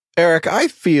Eric, I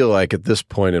feel like at this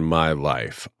point in my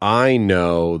life, I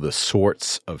know the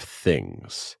sorts of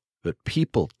things that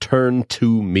people turn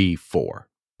to me for.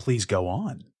 Please go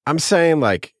on. I'm saying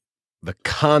like the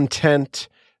content,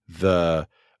 the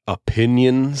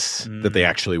opinions that they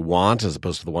actually want, as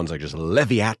opposed to the ones I just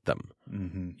levy at them.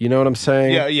 Mm-hmm. You know what I'm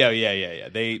saying?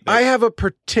 Yeah. I have a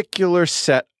particular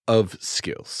set of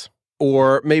skills.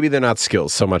 Or maybe they're not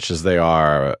skills so much as they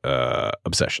are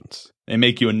obsessions. They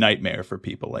make you a nightmare for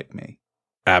people like me.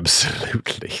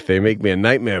 Absolutely. They make me a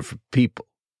nightmare for people.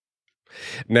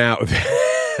 Now,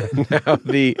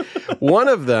 the one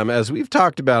of them, as we've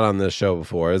talked about on this show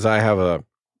before, is I have a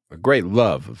great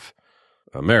love of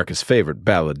America's favorite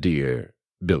balladeer,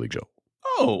 Billy Joel.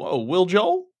 Oh, Will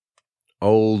Joel?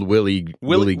 Old Willie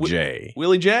J.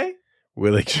 Willie J?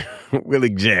 Willie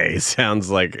J sounds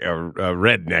like a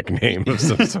redneck name of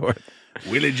some sort.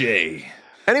 Willie J.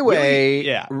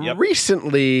 Anyway,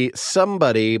 recently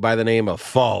somebody by the name of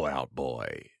Fall Out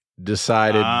Boy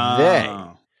decided they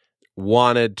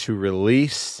wanted to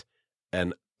release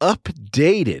an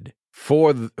updated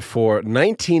for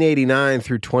 1989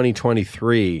 through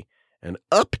 2023, an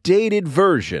updated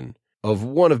version of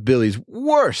one of Billy's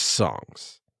worst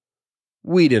songs.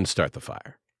 We Didn't Start the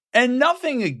Fire. And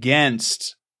nothing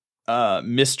against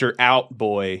Mr. Out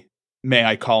Boy, may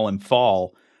I call him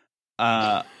Fall.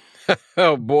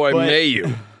 Oh boy, may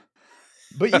you.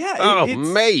 But yeah.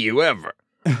 May you ever.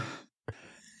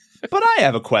 But I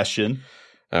have a question.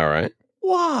 All right.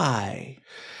 Why?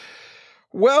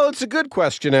 Well, it's a good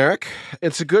question, Eric.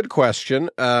 It's a good question.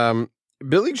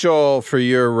 Billy Joel, for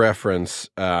your reference,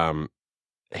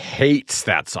 hates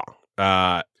that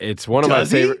song. It's one of my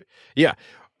favorite. Yeah.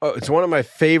 It's one of my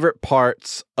favorite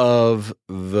parts of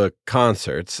the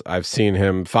concerts. I've seen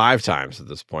him 5 times at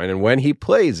this point, and when he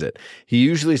plays it, he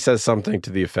usually says something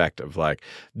to the effect of like,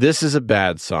 "This is a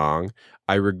bad song.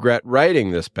 I regret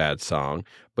writing this bad song,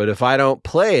 but if I don't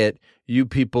play it, you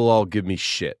people all give me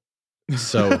shit."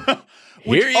 So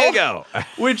here you go.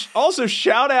 Which also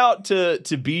shout out to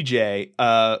BJ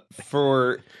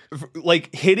for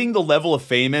like hitting the level of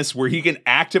famous where he can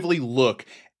actively look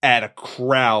at a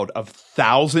crowd of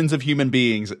thousands of human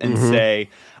beings and say,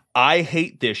 "I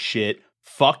hate this shit.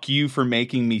 Fuck you for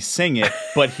making me sing it,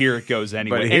 but here it goes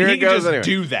anyway." And he can just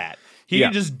do that. He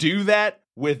can just do that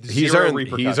with zero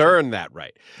repercussion. He's earned that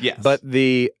right. Yes. But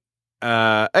the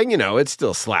and it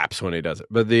still slaps when he does it.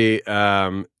 But the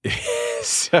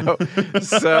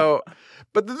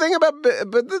But the thing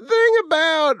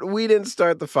about We Didn't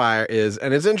Start the Fire is,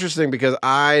 and it's interesting because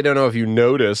I don't know if you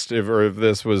noticed if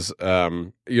this was,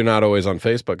 you're not always on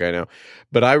Facebook, I know,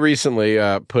 but I recently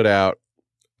put out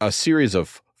a series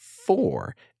of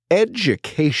 4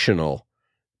 educational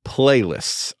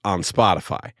playlists on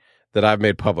Spotify that I've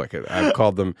made public. I've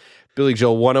called them Billy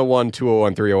Joel 101,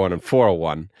 201, 301, and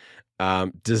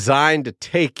 401, designed to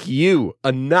take you,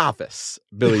 a novice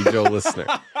Billy Joel listener,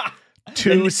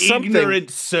 to something ignorant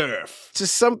serf, to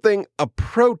something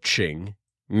approaching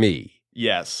me.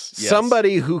 Yes.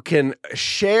 Somebody who can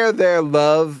share their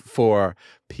love for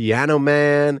Piano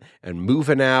Man and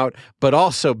Moving Out, but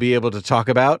also be able to talk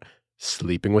about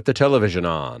sleeping with the television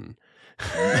on.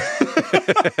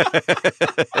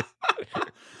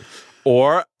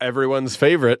 Or everyone's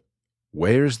favorite,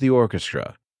 Where's the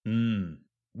Orchestra?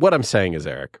 What I'm saying is,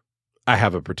 Eric, I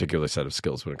have a particular set of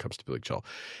skills when it comes to Billy Joel.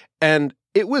 And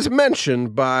it was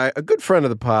mentioned by a good friend of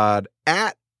the pod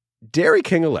at Dairy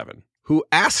King 11, who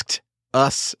asked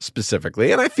us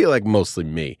specifically, and I feel like mostly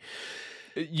me.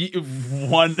 Go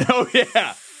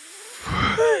ahead.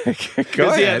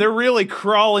 Yeah, they're really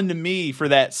crawling to me for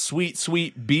that sweet,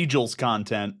 sweet Beejles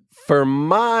content. For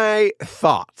my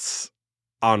thoughts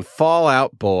on Fall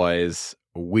Out Boy's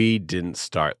We Didn't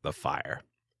Start the Fire.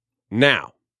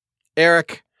 Now,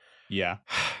 Eric. Yeah.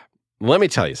 Let me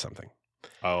tell you something.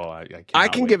 Oh, I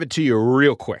can give it to you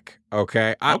real quick,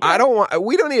 okay? I don't want.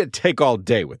 We don't need to take all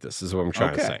day with this. Is what I'm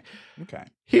trying to say. Okay.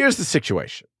 Here's the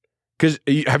situation. Because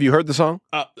have you heard the song?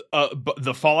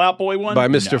 The Fall Out Boy one by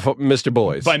Mr.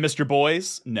 Boys. By Mr.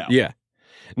 Boys? No. Yeah.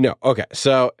 No. Okay.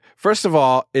 So first of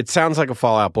all, it sounds like a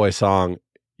Fall Out Boy song.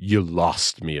 You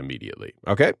lost me immediately.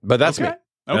 Okay, but that's me.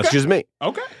 That's just me.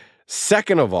 Okay.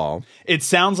 Second of all, it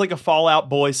sounds like a Fall Out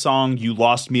Boy song. You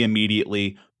lost me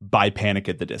immediately by Panic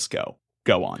at the Disco.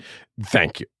 Go on.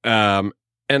 Thank you. And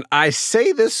I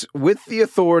say this with the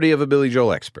authority of a Billy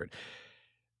Joel expert.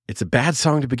 It's a bad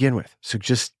song to begin with. So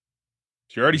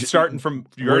you're already starting from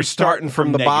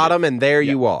the bottom, and there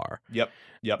you are. Yep.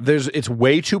 It's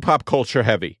way too pop culture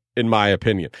heavy, in my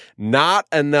opinion. Not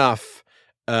enough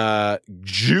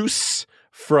juice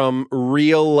from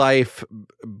real life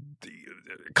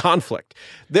conflict.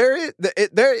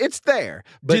 It's there,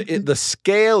 but the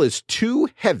scale is too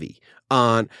heavy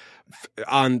on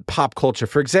pop culture.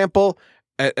 For example,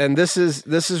 and this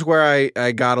is where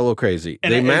I got a little crazy.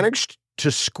 They managed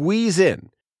to squeeze in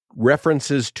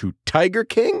references to Tiger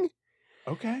King,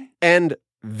 okay, and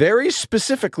very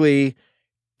specifically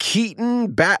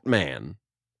Keaton Batman.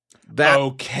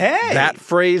 That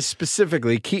phrase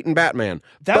specifically, Keaton Batman.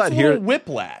 That's a little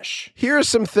whiplash. Here are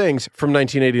some things from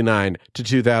 1989 to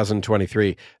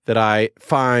 2023 that I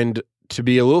find to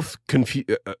be a little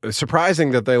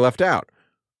surprising that they left out.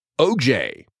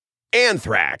 OJ,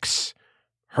 Anthrax,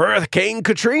 Hurricane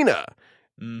Katrina,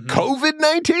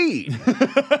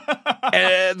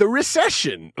 COVID-19, the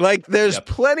recession. Like, there's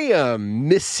plenty of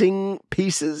missing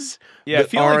pieces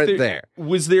that aren't there.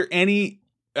 Was there any...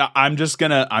 I'm just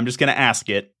gonna ask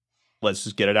it. Let's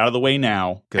just get it out of the way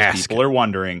now, because people are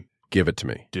wondering. Give it to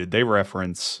me. Did they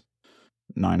reference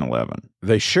 9/11?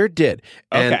 They sure did.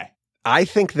 And okay. I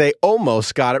think they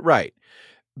almost got it right.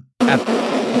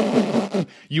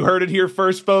 You heard it here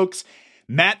first, folks.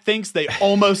 Matt thinks they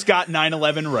almost got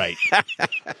 9/11 right.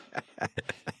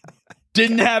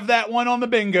 Didn't have that one on the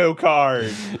bingo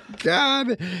card.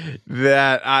 God,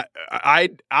 that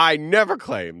I never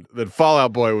claimed that Fall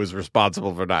Out Boy was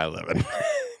responsible for 9/11.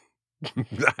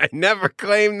 I never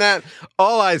claimed that.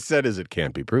 All I said is it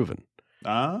can't be proven.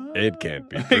 It can't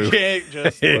be proven. Can't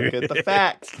just look at the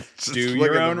facts. Do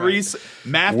your own research.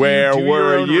 Matthew, where do were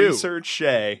your own you? Research,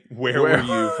 Shay. Where were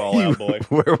you, Fall Out Boy?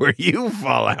 Where were you,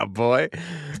 Fall Out Boy?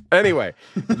 Anyway,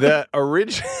 the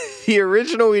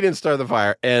original We Didn't Start the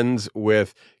Fire ends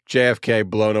with JFK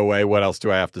blown away. What else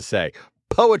do I have to say?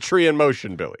 Poetry in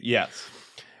motion, Billy. Yes.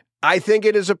 I think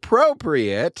it is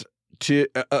appropriate to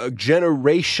a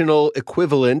generational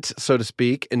equivalent, so to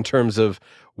speak, in terms of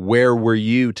where were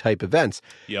you type events,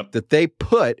 that they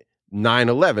put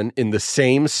 9/11 in the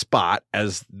same spot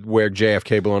as where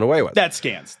JFK blown away was. That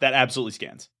scans. That absolutely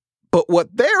scans. But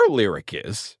what their lyric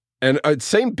is, and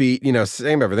same beat,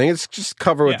 same everything, it's just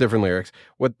covered with different lyrics.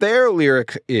 What their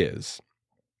lyric is,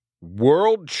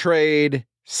 World Trade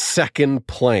Second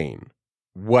Plane.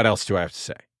 What else do I have to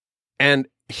say? And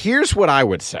here's what I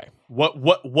would say.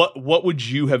 What would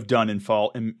you have done in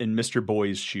Mr.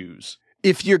 Boy's shoes?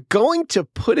 If you're going to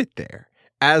put it there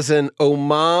as an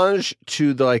homage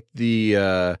to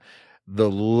the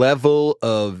level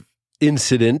of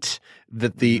incident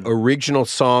that the original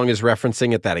song is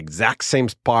referencing at that exact same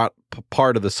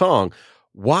part of the song,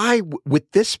 why with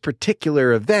this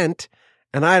particular event,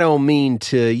 and I don't mean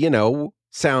to,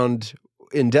 sound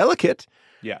indelicate,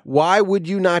 why would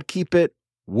you not keep it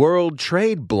World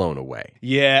Trade blown away?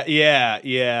 Yeah.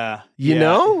 You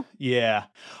know? Yeah.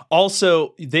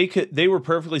 Also, they were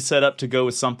perfectly set up to go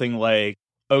with something like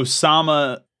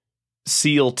Osama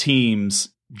SEAL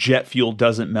teams, jet fuel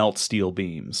doesn't melt steel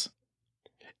beams.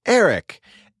 Eric,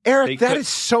 that is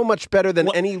so much better than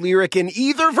any lyric in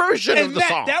either version of the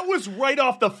song. That was right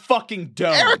off the fucking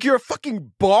dome. Eric, you're a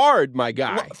fucking bard, my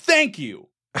guy. Well, thank you.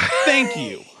 Thank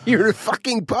you. You're a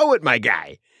fucking poet, my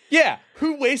guy. Yeah.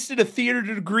 Who wasted a theater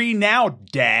degree now,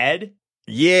 Dad?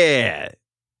 Yeah.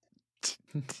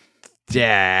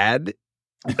 Dad.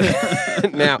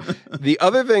 Now, the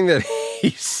other thing that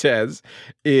he says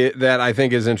that I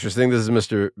think is interesting, this is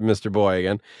Mr. Boy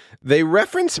again. They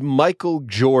reference Michael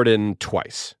Jordan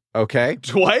twice, okay?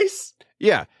 Twice?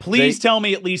 Yeah. Please tell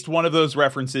me at least one of those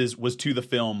references was to the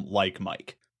film Like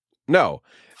Mike. No.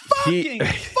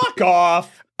 Fuck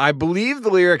off. I believe the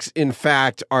lyrics, in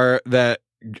fact, are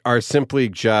simply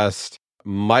just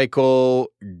Michael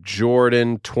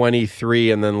Jordan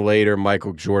 23 and then later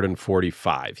Michael Jordan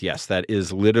 45. Yes, that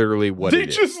is literally what it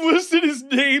is. They just listed his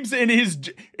names and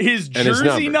his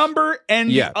jersey number and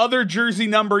the other jersey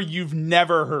number you've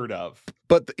never heard of.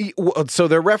 But so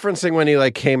they're referencing when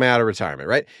he came out of retirement,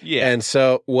 right? Yeah. And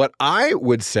so what I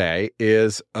would say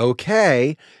is,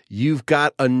 okay, you've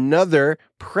got another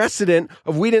precedent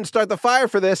of We Didn't Start the Fire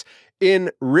for this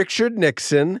in Richard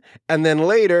Nixon, and then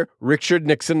later Richard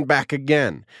Nixon back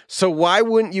again. So why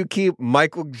wouldn't you keep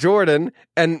Michael Jordan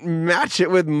and match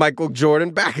it with Michael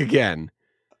Jordan back again?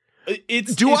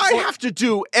 I have to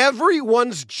do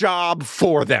everyone's job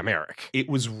for them, Eric? It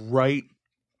was right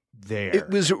there. It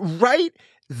was right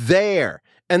there.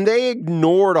 And they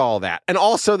ignored all that. And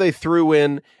also they threw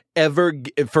in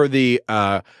for the,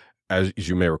 as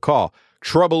you may recall,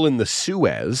 Trouble in the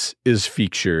Suez is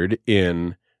featured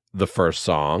in the first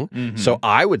song. Mm-hmm. So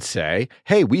I would say,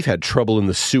 hey, we've had Trouble in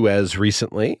the Suez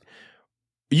recently.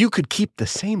 You could keep the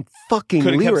same fucking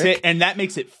lyric. And that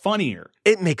makes it funnier.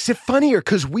 It makes it funnier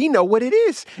because we know what it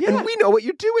is. Yeah. And we know what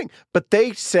you're doing. But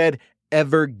they said,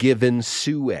 Ever Given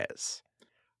Suez.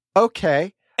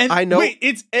 Okay, And I know. Wait,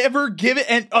 it's Ever Given,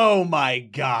 and oh my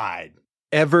God.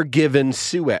 Ever Given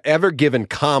Suez, Ever Given,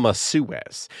 comma,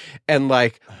 Suez. And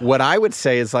like, what I would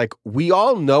say is like, we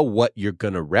all know what you're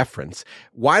going to reference.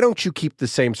 Why don't you keep the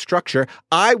same structure?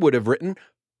 I would have written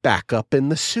back up in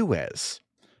the Suez.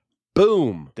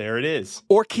 Boom. There it is.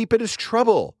 Or keep it as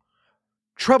trouble.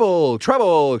 Trouble,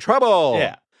 trouble, trouble.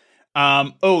 Yeah.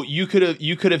 You could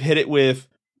have hit it with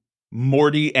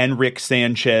Morty and Rick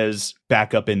Sanchez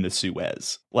back up in the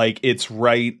Suez. Like, it's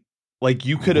right. Like,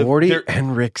 you could have Morty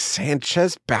and Rick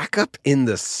Sanchez back up in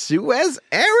the Suez.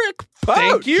 Eric Poach.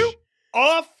 Thank you.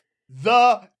 Off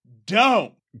the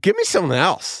dome. Give me something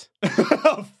else.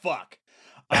 Oh, fuck.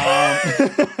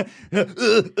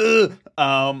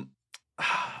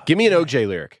 Give me an OJ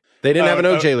lyric. They didn't have an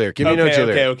OJ lyric. Give me an OJ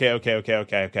lyric. Okay.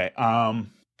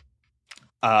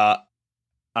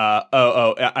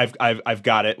 I've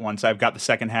got it. Once I've got the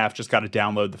second half, just got to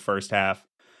download the first half.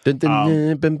 Is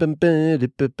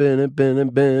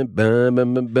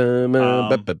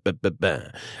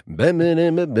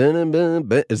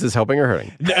this helping or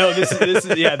hurting? No, this is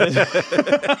yeah.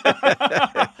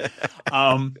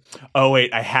 Oh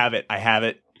wait, I have it.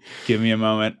 Give me a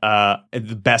moment.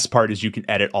 The best part is you can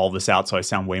edit all this out, so I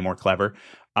sound way more clever.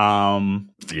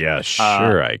 Yeah,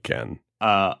 sure I can.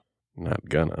 Not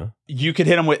gonna. You could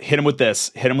hit him with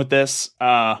this.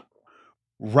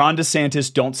 Ron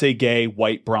DeSantis, don't say gay,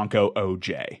 white Bronco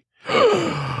OJ.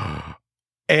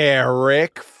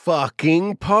 Eric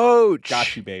fucking Poach.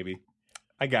 Got you, baby.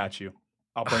 I got you.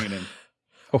 I'll bring it in.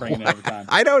 Bring it in every time.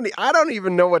 I don't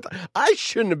even know what I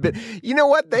shouldn't have been. You know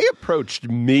what? They approached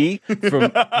me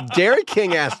from Derek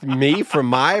King asked me for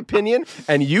my opinion,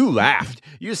 and you laughed.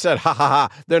 You said, "Ha ha ha!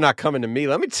 They're not coming to me."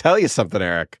 Let me tell you something,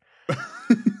 Eric.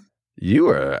 You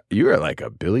are like a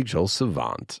Billy Joel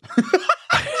savant.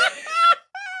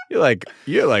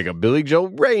 You're like a Billy Joel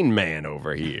Rain Man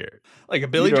over here. Like a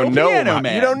Billy Joel piano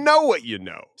man. You don't know what you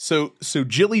know. So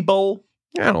Jilly Bowl.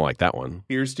 I don't like that one.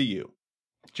 Here's to you.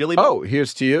 Jilly Bowl. Oh,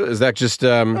 here's to you. Is that just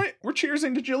right, we're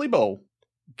cheersing to Jilly Bowl.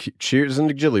 Cheersing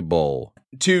to Jilly Bowl.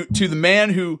 To the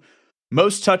man who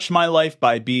most touched my life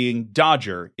by being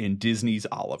Dodger in Disney's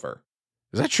Oliver.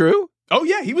 Is that true? Oh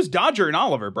yeah, he was Dodger in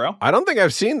Oliver, bro. I don't think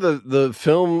I've seen the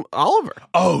film Oliver.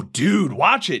 Oh, dude,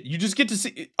 watch it. You just get to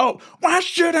see. Oh, why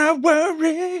should I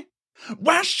worry?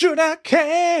 Why should I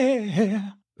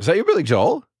care? Is that your Billy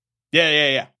Joel? Yeah.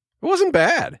 It wasn't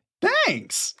bad.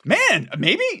 Thanks, man.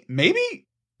 Maybe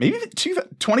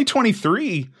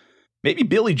 2023. Maybe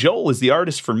Billy Joel is the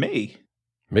artist for me.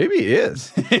 Maybe he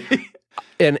is.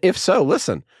 And if so,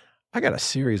 listen, I got a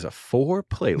series of 4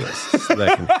 playlists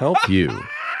that can help you.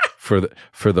 For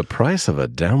the price of a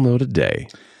download a day,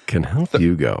 can help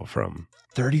you go from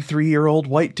 33-year-old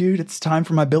white dude. It's time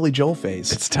for my Billy Joel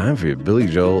phase. It's time for your Billy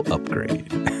Joel upgrade.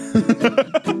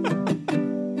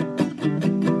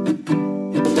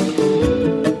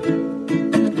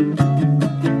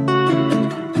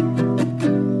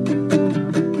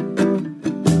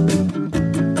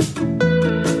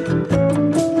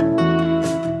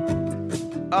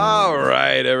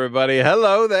 Everybody,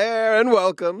 hello there, and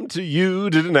welcome to You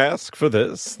Didn't Ask for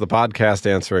This, the podcast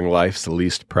answering life's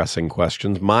least pressing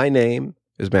questions. My name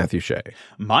is Matthew Shea.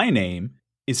 My name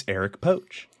is Eric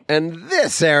Poach. And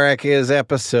this, Eric, is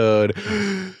episode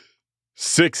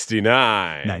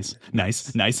 69. Nice.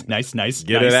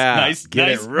 Get it out. Get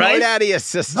it right out of your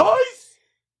system. Nice.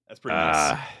 That's pretty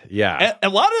nice. Yeah. A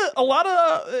lot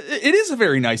of. It is a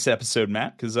very nice episode,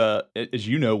 Matt, because as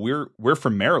you know, we're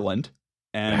from Maryland.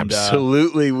 And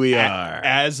absolutely we are.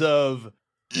 As of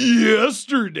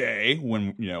yesterday,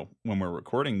 when we're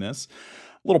recording this,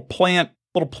 little plant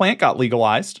got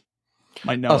legalized.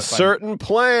 Might know a certain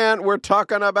plant. We're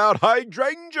talking about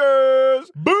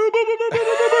hydrangeas. Boo, boo, boo, boo, boo,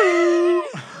 boo,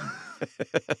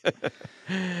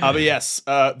 boo. But yes,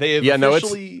 they have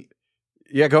officially.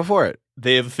 Go for it.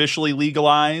 They have officially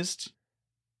legalized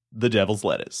the devil's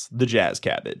lettuce, the jazz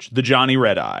cabbage, the Johnny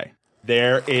Red Eye.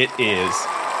 There it is.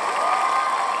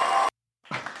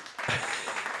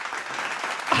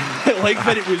 I like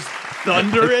that it was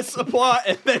thunderous applause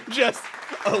and then just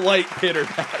a light pitter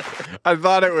patter. I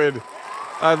thought it would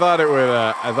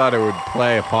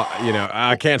play a part.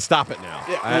 I can't stop it now.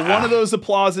 Yeah, one of those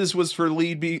applauses was for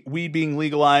weed being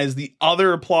legalized. The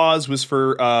other applause was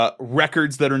for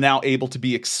records that are now able to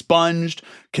be expunged,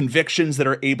 convictions that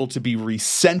are able to be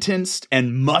resentenced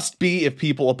and must be if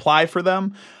people apply for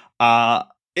them.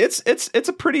 It's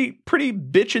a pretty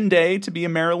bitchin' day to be a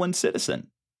Maryland citizen.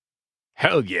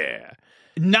 Hell yeah.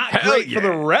 Not great for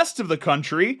the rest of the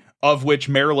country, of which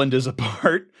Maryland is a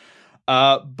part.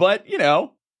 But,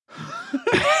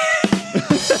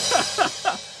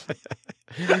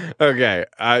 Okay,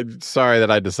 I'm sorry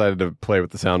that I decided to play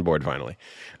with the soundboard finally.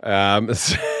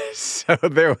 So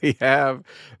there we have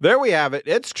it.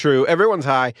 It's true. Everyone's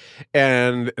high,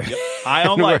 and High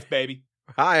on life, baby.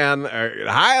 high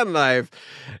on life.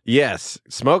 Yes,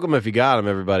 smoke them if you got them.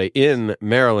 Everybody in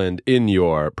Maryland, in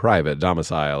your private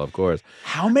domicile, of course.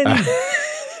 How many?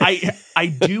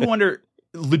 I do wonder.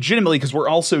 Legitimately, because we're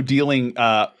also dealing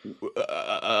for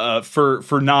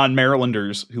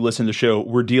non-Marylanders who listen to the show,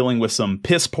 we're dealing with some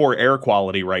piss poor air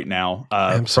quality right now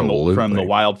from the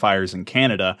wildfires in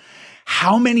Canada.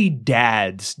 How many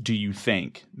dads do you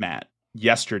think, Matt,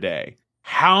 yesterday,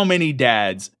 how many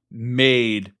dads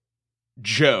made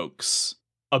jokes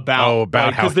about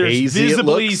how there's hazy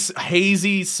visibly it looks?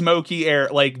 hazy, smoky air?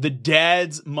 Like the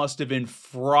dads must have been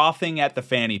frothing at the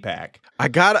fanny pack. I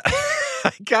gotta.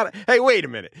 Hey, wait a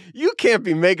minute. You can't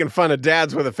be making fun of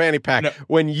dads with a fanny pack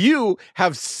when you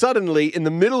have suddenly, in the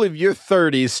middle of your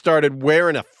 30s, started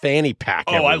wearing a fanny pack.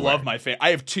 Oh, everywhere. I love my fanny. I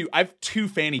have two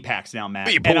fanny packs now,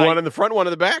 Matt. You put one in the front, one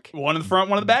in the back? One in the front,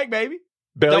 one in the back, baby.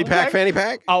 Belly pack, fanny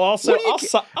pack? I'll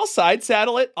side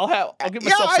saddle it. I'll give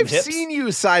myself some hips. I've seen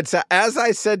you side saddle. As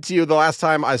I said to you the last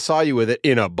time I saw you with it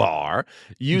in a bar,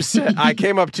 you said, I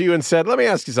came up to you and said, let me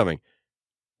ask you something.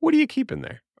 What do you keep in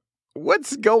there?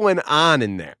 What's going on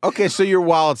in there? Okay, so your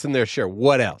wallet's in there, sure.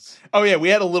 What else? Oh yeah, we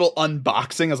had a little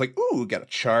unboxing. I was like, "Ooh, got a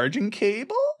charging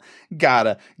cable.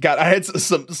 I had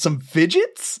some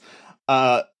fidgets.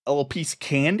 A little piece of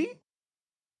candy.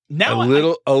 Now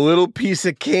a little piece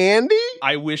of candy.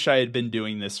 I wish I had been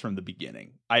doing this from the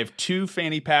beginning. I have two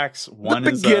fanny packs. One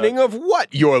the beginning of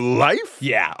what? Your life?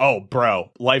 Yeah. Oh,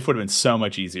 bro, life would have been so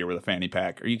much easier with a fanny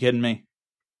pack. Are you kidding me?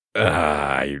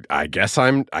 I guess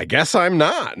I'm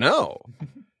not. No.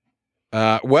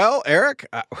 Well, Eric,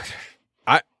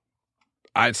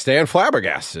 I'd stand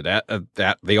flabbergasted at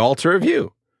the altar of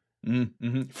you.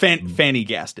 Mm-hmm. Fanny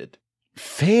gasted.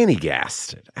 Fanny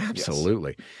gasted.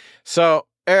 Absolutely. Yes. So,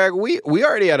 Eric, we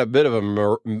already had a bit of a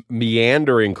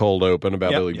meandering cold open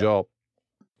about Billy Joel.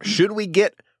 Should we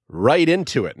get right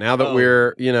into it now that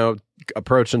we're,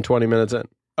 approaching 20 minutes in?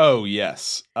 Oh,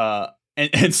 yes.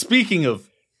 And speaking of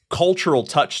cultural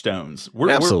touchstones,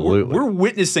 we're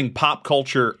witnessing pop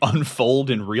culture unfold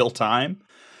in real time.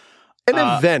 An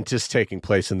event is taking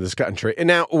place in this country. And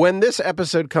now, when this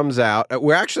episode comes out,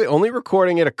 we're actually only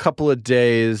recording it a couple of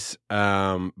days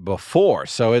before,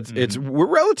 so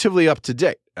we're relatively up to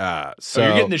date. So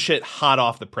you're getting the shit hot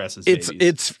off the presses.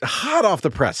 It's hot off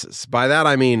the presses. By that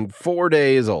I mean 4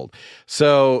 days old.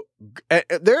 So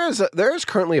there is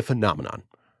currently a phenomenon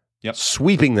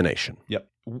sweeping the nation. Yep.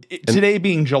 Today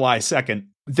being July 2nd,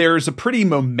 there's a pretty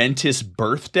momentous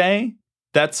birthday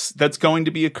that's going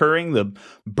to be occurring. The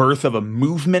birth of a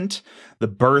movement, the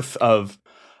birth of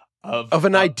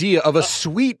an idea, of a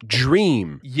sweet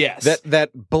dream. Yes.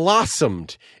 That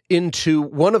blossomed into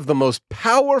one of the most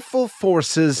powerful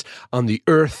forces on the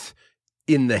earth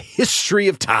in the history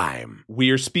of time.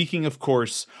 We are speaking, of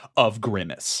course, of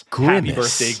Grimace. Happy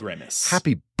birthday, Grimace.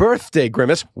 Happy birthday,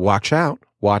 Grimace. Watch out.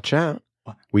 Watch out.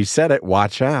 We said it.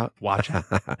 Watch out. Watch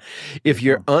out. If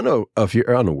you're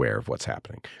unaware of what's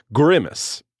happening,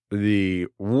 Grimace, the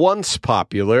once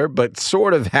popular but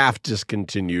sort of half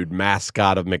discontinued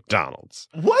mascot of McDonald's.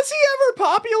 Was he ever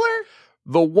popular?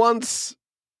 The once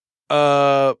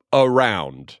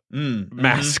around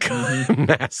mascot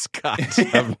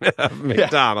of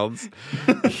McDonald's.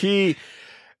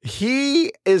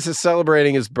 He is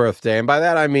celebrating his birthday, and by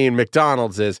that I mean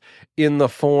McDonald's is in the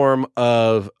form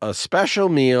of a special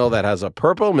meal that has a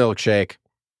purple milkshake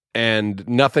and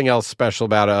nothing else special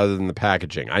about it other than the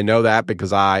packaging. I know that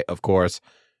because I, of course,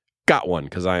 got one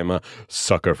because I am a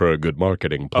sucker for a good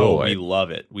marketing ploy. Oh, we love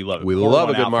it. We love it. We love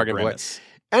a good marketing ploy.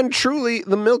 And truly,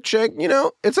 the milkshake,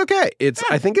 it's okay.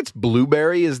 I think it's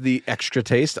blueberry is the extra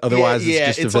taste. Otherwise,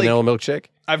 it's just a vanilla milkshake.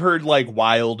 I've heard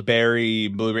wild berry,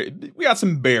 blueberry. We got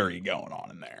some berry going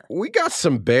on in there. We got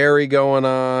some berry going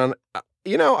on.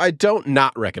 I don't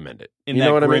not recommend it. In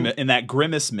that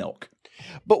Grimace milk.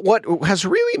 But what has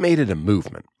really made it a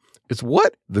movement is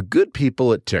what the good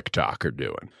people at TikTok are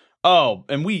doing. Oh,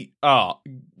 and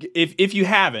if you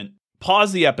haven't,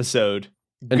 pause the episode.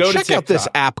 And go check out this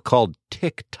app called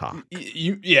TikTok.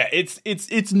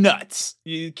 It's nuts.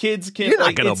 Kids can't. You're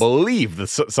not going to believe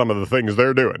some of the things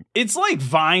they're doing. It's like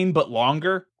Vine, but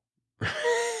longer.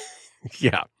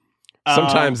 Yeah.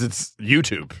 Sometimes it's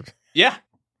YouTube. Yeah.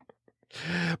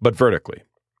 But vertically.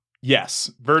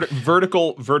 Yes.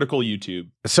 Vertical YouTube.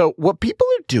 So what people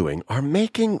are doing are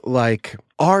making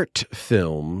art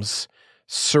films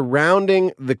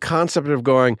surrounding the concept of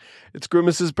going, it's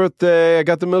Grimace's birthday, I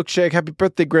got the milkshake, happy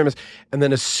birthday, Grimace. And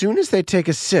then as soon as they take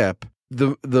a sip,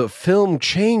 the film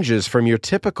changes from your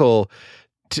typical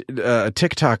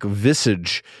TikTok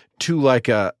visage to like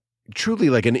a truly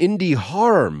like an indie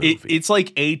horror movie. It's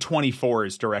like A24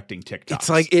 is directing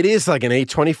TikToks. It is like an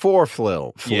A24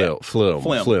 flim.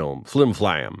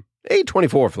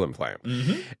 A24 flim flam.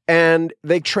 Mm-hmm. And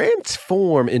they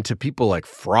transform into people like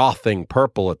frothing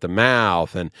purple at the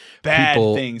mouth and bad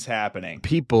things happening.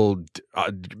 People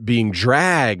being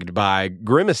dragged by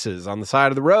grimaces on the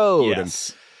side of the road.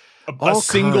 Yes. A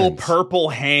single purple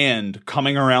hand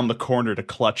coming around the corner to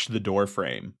clutch the door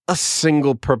frame. A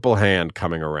single purple hand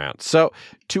coming around. So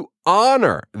to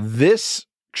honor this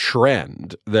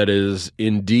trend that is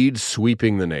indeed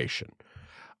sweeping the nation,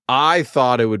 I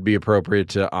thought it would be appropriate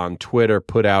to, on Twitter,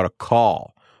 put out a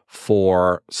call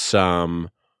for some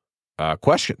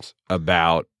questions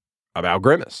about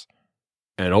Grimace.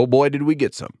 And oh boy, did we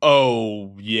get some.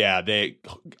 Oh, yeah. They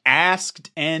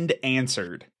asked and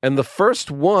answered. And the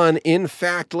first one, in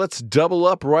fact, let's double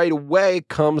up right away,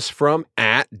 comes from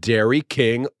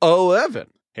 @DairyKing11.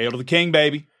 Hail to the king,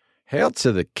 baby. Hail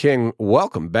to the king.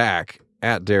 Welcome back,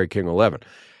 @DairyKing11.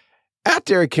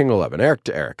 @DairyKing11, Eric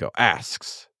to Erico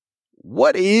asks,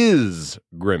 what is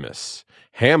Grimace?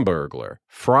 Hamburglar,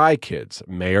 Fry Kids,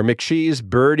 Mayor McCheese,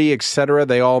 Birdie, etc.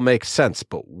 They all make sense.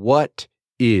 But what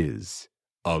is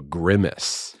a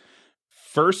grimace?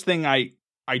 First thing I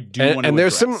do want to and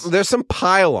address. there's some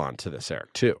pile on to this,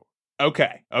 Eric, too.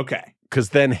 Okay. Because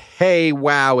then, hey,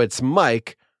 wow, it's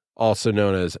Mike, also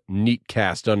known as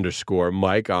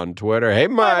Neatcast_Mike on Twitter. Hey,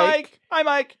 Mike. Hi,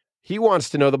 Mike. He wants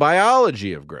to know the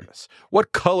biology of Grimace.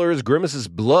 What color is Grimace's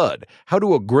blood? How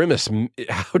do Grimace in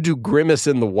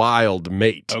the wild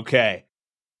mate? Okay.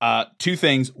 Two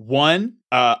things. One,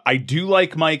 I do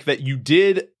like, Mike, that you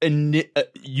did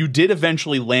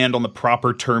eventually land on the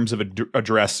proper terms of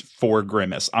address for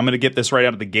Grimace. I'm going to get this right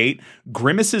out of the gate.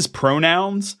 Grimace's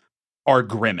pronouns are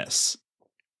Grimace.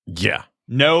 Yeah.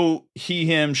 No he,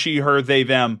 him, she, her, they,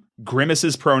 them.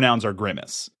 Grimace's pronouns are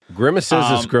Grimace. Grimace is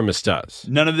as Grimace does.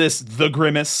 None of this the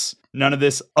Grimace. None of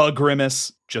this a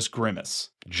Grimace. Just Grimace.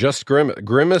 Just Grimace.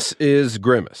 Grimace is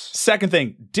Grimace. Second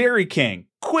thing, Dairy King.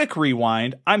 Quick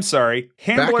rewind. I'm sorry.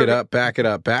 Back it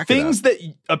up. Things that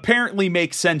apparently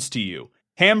make sense to you.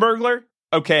 Hamburglar?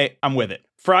 Okay, I'm with it.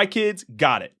 Fry Kids?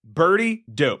 Got it. Birdie?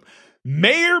 Dope.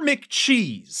 Mayor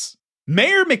McCheese.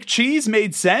 Mayor McCheese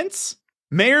made sense?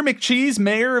 Mayor McCheese,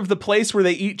 mayor of the place where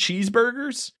they eat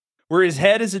cheeseburgers? Where his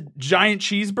head is a giant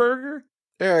cheeseburger?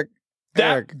 Eric.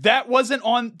 That wasn't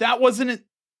it.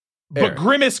 But Eric.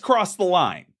 Grimace crossed the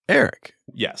line. Eric.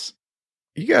 Yes.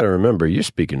 You got to remember, you're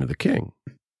speaking to the king.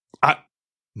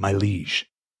 My liege,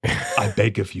 I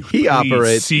beg of you, He please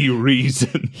operates- see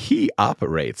reason. He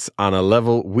operates on a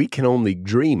level we can only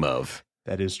dream of.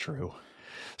 That is true.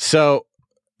 So,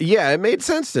 yeah, it made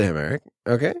sense to him, Eric.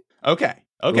 Okay? Okay.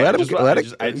 Let him you just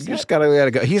got to let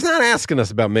it go. He's not asking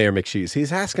us about Mayor McCheese.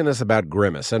 He's asking us about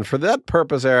Grimace. And for that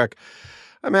purpose, Eric,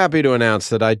 I'm happy to announce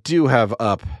that I do have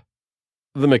up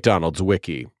the McDonald's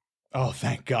wiki. Oh,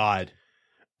 thank God.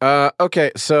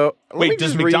 Okay, so wait,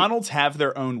 does McDonald's have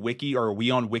their own wiki, or are we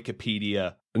on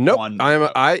Wikipedia? Nope.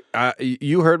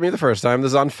 You heard me the first time. This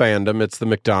is on Fandom. It's the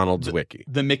McDonald's wiki.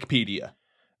 The McPedia.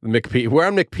 We're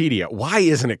on McPedia. Why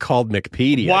isn't it called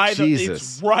McPedia? Why?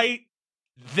 Jesus. It's right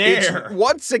there.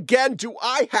 Once again, do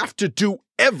I have to do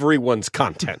everyone's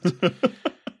content?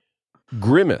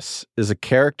 Grimace is a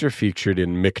character featured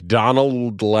in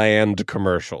McDonaldland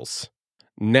commercials.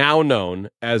 Now known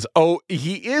as,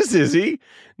 he is he?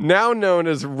 Now known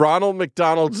as Ronald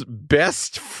McDonald's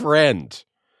best friend.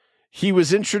 He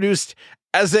was introduced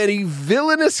as a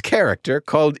villainous character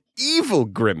called Evil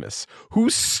Grimace, who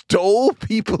stole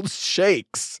people's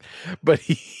shakes, but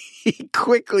he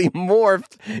quickly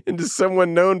morphed into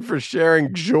someone known for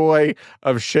sharing joy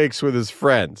of shakes with his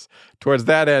friends. Towards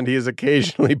that end, he is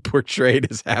occasionally portrayed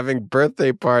as having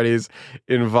birthday parties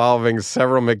involving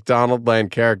several McDonaldland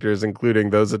characters,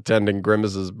 including those attending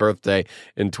Grimace's birthday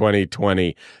in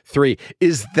 2023.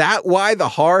 Is that why the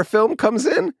horror film comes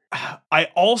in? I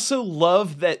also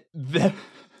love that.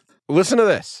 Listen to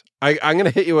this. I'm going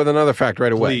to hit you with another fact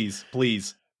right away.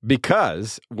 Please.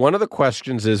 Because one of the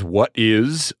questions is, what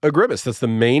is a grimace? That's the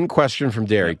main question from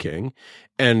Dairy King.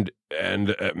 And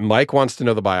Mike wants to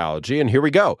know the biology. And here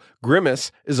we go.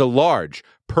 Grimace is a large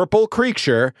purple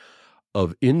creature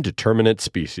of indeterminate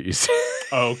species.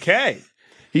 Okay.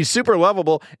 He's super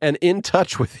lovable and in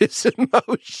touch with his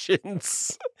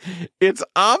emotions. It's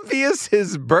obvious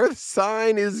his birth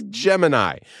sign is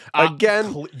Gemini.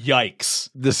 Again, yikes.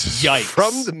 This is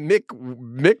from the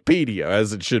Micpedia,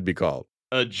 as it should be called.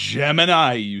 A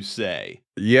Gemini, you say?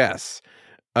 Yes.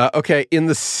 Okay, in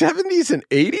the 70s and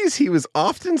 80s, he was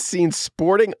often seen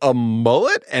sporting a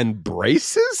mullet and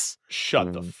braces.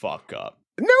 Shut the fuck up.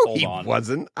 No, Hold he on.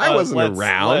 wasn't. I wasn't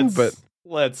around, but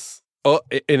let's. Oh,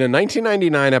 in a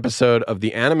 1999 episode of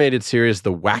the animated series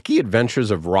The Wacky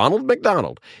Adventures of Ronald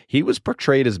McDonald, he was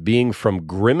portrayed as being from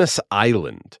Grimace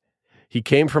Island. He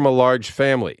came from a large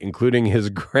family, including his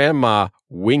grandma,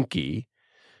 Winky,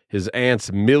 his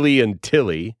aunts, Millie and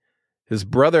Tilly, his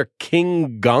brother,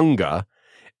 King Gunga,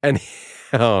 and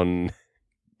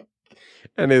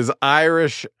his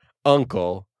Irish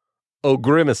uncle,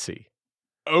 O'Grimace.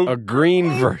 A green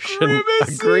version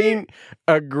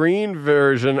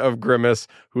of Grimace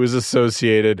who is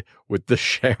associated with the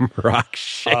Shamrock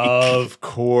Shake. Of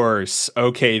course.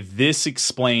 Okay, this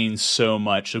explains so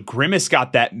much. So Grimace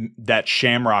got that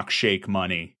Shamrock Shake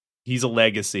money. He's a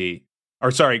legacy. Or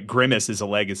sorry, Grimace is a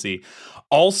legacy.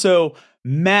 Also,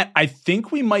 Matt, I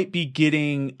think we might be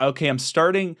getting, okay, I'm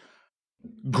starting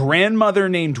grandmother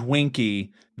named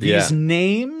Winky. These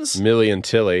names, Millie and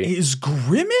Tilly. Is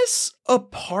Grimace a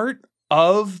part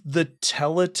of the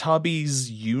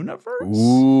Teletubbies universe?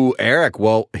 Ooh, Eric.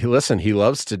 Well, listen, he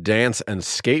loves to dance and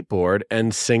skateboard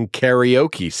and sing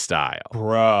karaoke style.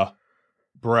 Bruh,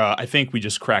 I think we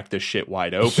just cracked this shit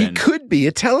wide open. He could be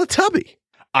a Teletubby.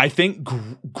 I think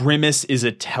Grimace is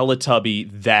a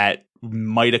Teletubby that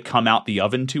might have come out the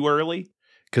oven too early.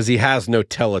 Because he has no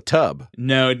Teletub.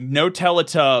 No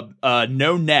Teletub,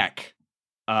 no neck.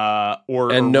 No,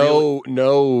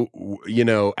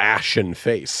 ashen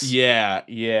face.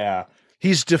 Yeah.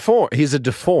 He's deformed. He's a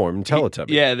deformed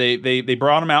Teletubby. They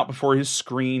brought him out before his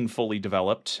screen fully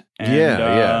developed.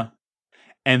 And,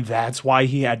 and that's why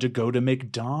he had to go to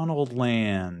McDonald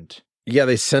Land. Yeah,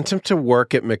 they sent him to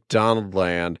work at McDonald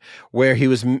Land, where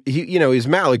he's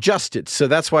maladjusted, so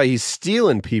that's why he's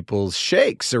stealing people's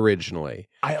shakes originally.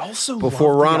 I also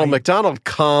before Ronald McDonald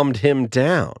calmed him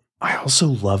down. I also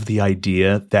love the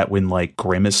idea that when like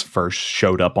Grimace first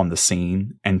showed up on the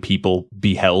scene and people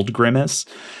beheld Grimace,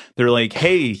 they're like,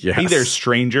 "Hey, hey there,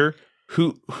 stranger.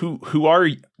 Who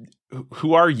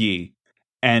are ye?"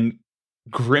 And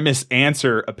Grimace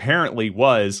answer apparently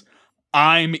was,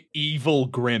 "I'm evil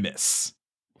Grimace."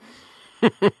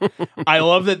 I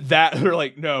love that they're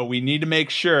like, "No, we need to make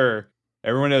sure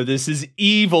everyone knows this is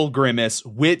evil Grimace,"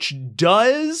 which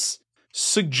does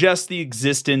suggest the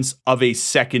existence of a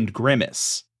second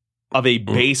Grimace, of a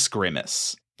base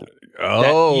Grimace.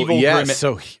 Oh, yeah.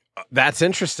 So that's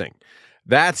interesting.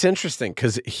 That's interesting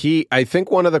because I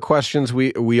think one of the questions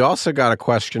we also got a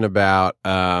question about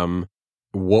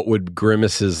what would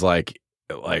Grimace's like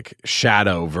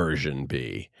shadow version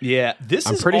be? Yeah,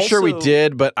 I'm pretty sure we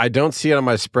did, but I don't see it on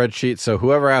my spreadsheet. So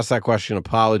whoever asked that question,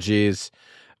 apologies.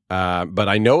 But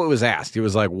I know it was asked. It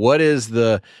was like, what is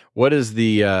the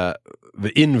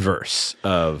inverse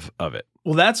of it?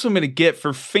 Well, that's what I'm going to get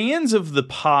for fans of the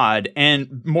pod,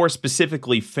 and more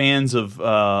specifically, fans of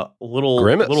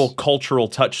little cultural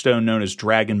touchstone known as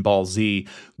Dragon Ball Z.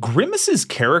 Grimace's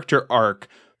character arc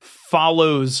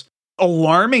follows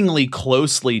alarmingly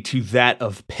closely to that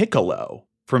of Piccolo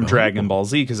from Dragon Ball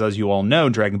Z, because as you all know,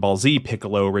 Dragon Ball Z,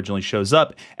 Piccolo originally shows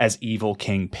up as evil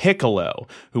King Piccolo,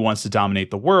 who wants to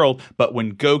dominate the world. But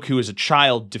when Goku as a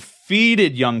child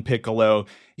defeated young Piccolo,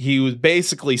 he was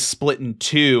basically split in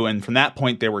two. And from that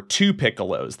point, there were two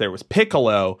Piccolos. There was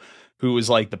Piccolo, who was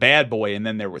like the bad boy, and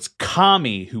then there was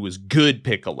Kami, who was good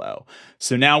Piccolo.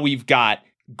 So now we've got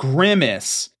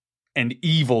Grimace and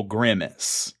evil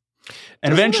Grimace.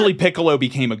 And eventually Piccolo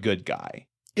became a good guy.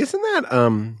 Isn't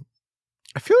that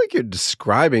I feel like you're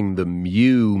describing the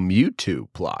Mewtwo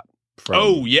plot.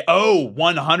 Oh yeah,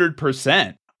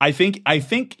 100%. I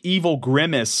think evil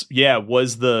Grimace,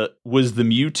 was the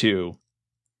Mewtwo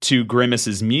to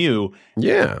Grimace's Mew.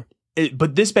 Yeah.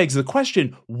 But this begs the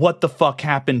question: what the fuck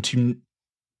happened to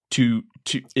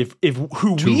if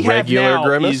who to we have now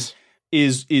Grimace?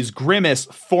 is Grimace,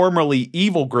 formerly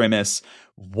evil Grimace?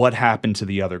 What happened to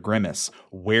the other Grimace?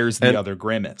 Where's the other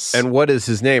Grimace? And what is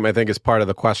his name? I think is part of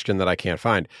the question that I can't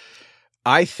find.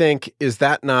 I think, is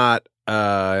that not,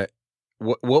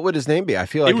 what would his name be? I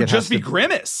feel like it would just be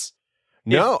Grimace.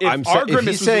 No, if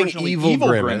he's saying evil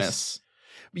Grimace.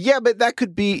 Yeah, but that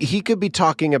could be, he could be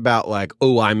talking about like,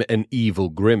 oh, I'm an evil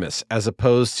Grimace, as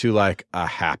opposed to like a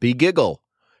Happy Giggle.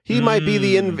 He might be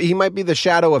the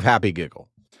shadow of Happy Giggle.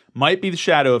 Might be the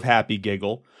shadow of Happy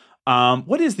Giggle.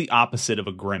 What is the opposite of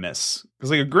a grimace? Because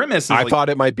like a grimace is I thought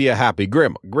it might be a happy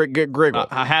griggle.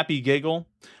 A happy giggle.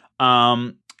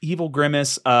 Evil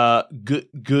grimace,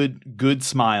 good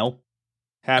smile.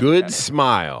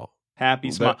 Smile.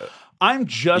 Happy smile. I'm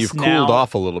just You've cooled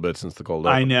off a little bit since the cold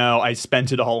open. I know. I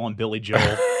spent it all on Billy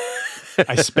Joel.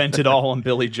 I spent it all on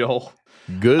Billy Joel.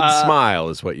 Good smile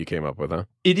is what you came up with, huh?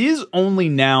 It is only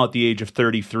now at the age of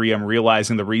 33 I'm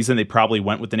realizing the reason they probably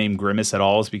went with the name Grimace at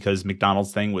all is because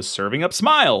McDonald's thing was serving up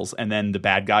smiles, and then the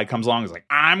bad guy comes along and is like,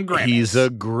 I'm Grimace. He's a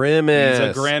Grimace. He's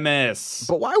a Grimace.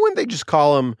 But why wouldn't they just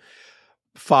call him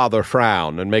Father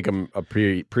Frown and make him a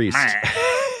priest?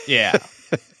 Yeah.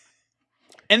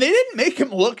 And they didn't make him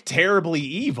look terribly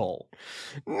evil.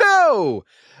 No.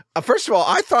 First of all,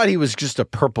 I thought he was just a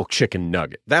purple chicken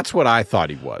nugget. That's what I thought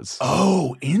he was.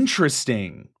 Oh,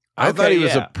 interesting. I thought he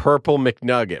was a purple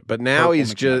McNugget, but now purple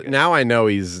he's just, now I know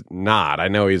he's not. I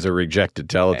know he's a rejected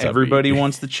Teletubby. Everybody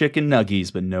wants the chicken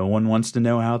nuggies, but no one wants to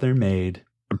know how they're made.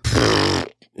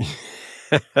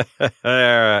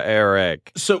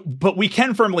 Eric. So, but we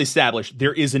can firmly establish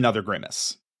there is another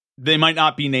Grimace. They might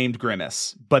not be named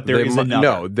Grimace, but there is another.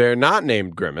 No, they're not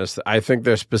named Grimace. I think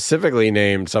they're specifically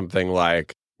named something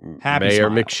like Happy Mayor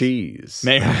Smiles. McCheese.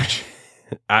 Mayor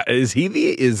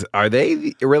McCheese. Are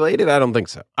they related? I don't think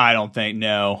so. I don't think,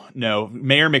 no.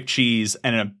 Mayor McCheese,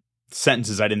 and in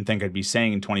sentences I didn't think I'd be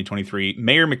saying in 2023,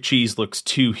 Mayor McCheese looks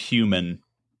too human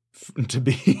to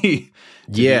be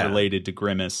related to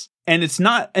Grimace. And it's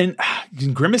not, and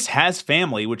Grimace has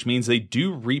family, which means they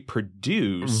do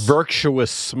reproduce.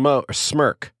 Virtuous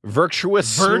smirk. Virtuous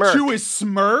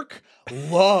smirk.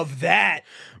 Love that.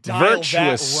 Dial Virtuous that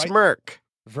right. smirk.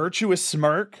 Virtuous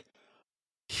smirk.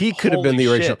 He could have been the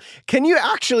original. Shit.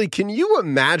 Can you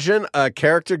imagine a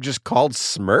character just called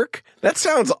Smirk? That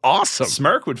sounds awesome.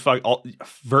 Smirk would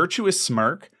Virtuous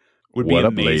Smirk would be amazing.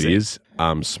 amazing. What up, ladies?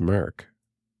 I'm Smirk.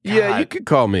 God. Yeah, you could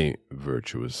call me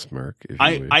Virtuous Smirk if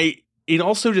you wish. It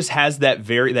also just has that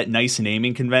nice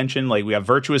naming convention. Like, we have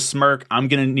Virtuous Smirk. I'm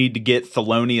gonna need to get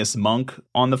Thelonious Monk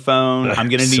on the phone. I'm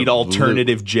gonna need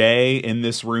Alternative J in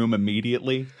this room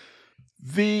immediately.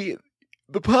 The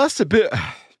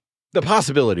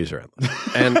possibilities are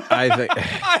endless, and I think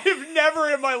I've never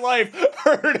in my life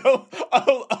heard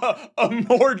a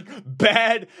more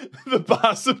bad. The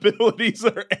possibilities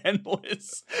are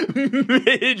endless.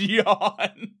 Mid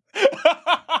yawn.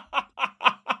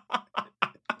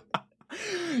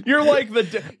 You're like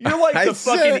the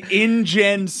fucking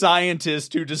InGen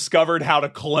scientist who discovered how to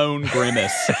clone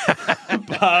Grimace.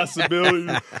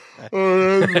 Possibility.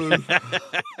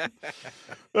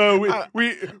 I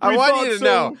want you to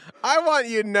know. I want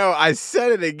you to know. I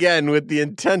said it again with the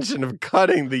intention of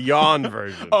cutting the yawn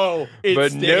version.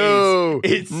 No.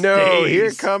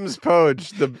 Here comes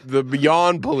Poach, the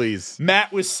yawn police.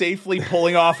 Matt was safely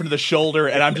pulling off into the shoulder,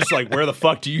 and I'm just like, where the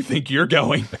fuck do you think you're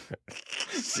going?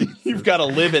 You've got to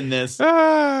live in this.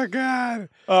 Oh, God.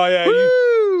 Oh, yeah.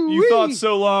 You thought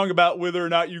so long about whether or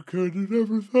not you could. You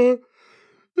never thought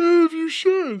that if you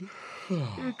should.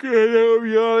 Okay, now I'm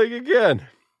yawning again.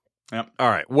 Yep. All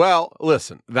right. Well,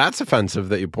 listen, that's offensive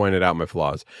that you pointed out my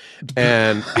flaws.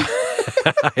 And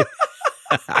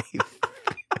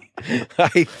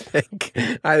I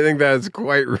think that's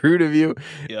quite rude of you.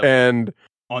 Yep. And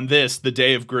on this, the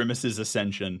day of Grimace's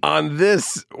ascension. On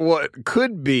this, what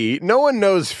could be, no one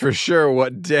knows for sure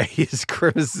what day is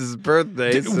Grimace's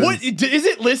birthday. What is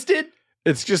it listed?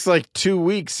 It's just like 2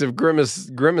 weeks of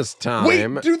Grimace time. Wait,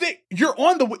 you're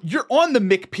on the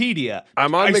Wikipedia.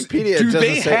 I'm on Wikipedia. It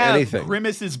doesn't say anything.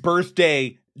 Grimace's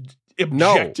birthday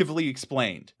objectively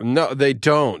explained? No, they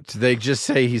don't. They just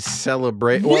say he's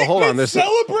celebrating. Well, hold on. They're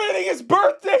celebrating his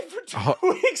birthday for 2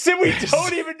 weeks, and we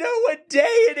don't even know what day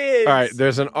it is. All right.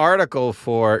 There's an article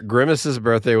for Grimace's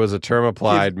birthday was a term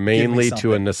applied mainly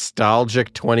to a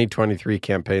nostalgic 2023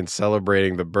 campaign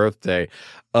celebrating the birthday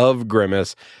of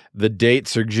Grimace. The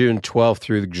dates are June 12th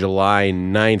through July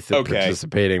 9th at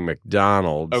participating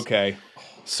McDonald's. Okay.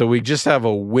 So we just have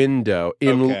a window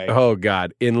in lieu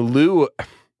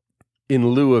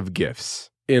of gifts.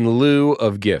 In lieu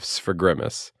of gifts for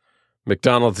Grimace,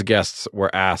 McDonald's guests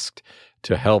were asked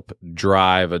to help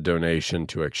drive a donation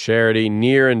to a charity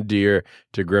near and dear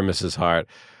to Grimace's heart.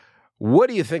 What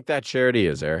do you think that charity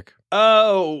is, Eric?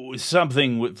 Oh,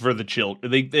 something for the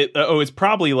children. It's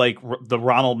probably like the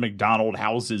Ronald McDonald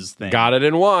Houses thing. Got it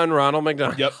in one. Ronald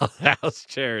McDonald House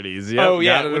Charities. Yep,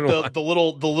 with the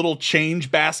little change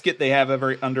basket they have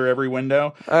under every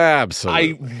window.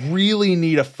 Absolutely. I really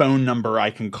need a phone number I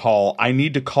can call. I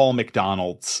need to call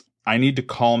McDonald's.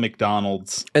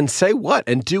 And say what?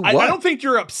 And do what? I don't think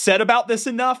you're upset about this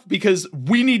enough because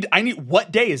I need,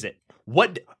 what day is it?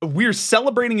 We're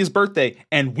celebrating his birthday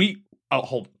and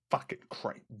hold fucking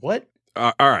Christ. What?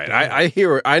 All right. I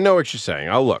hear. I know what you're saying.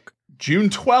 I'll look. June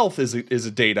 12th is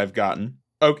a date I've gotten.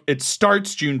 Oh, it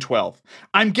starts June 12th.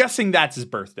 I'm guessing that's his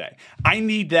birthday. I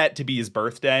need that to be his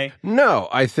birthday. No,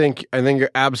 I think you're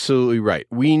absolutely right.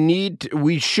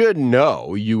 We should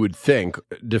know, you would think,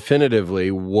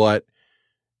 definitively what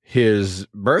his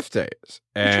birthday is.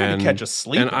 I'm trying to catch a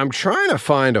sleep. And I'm trying to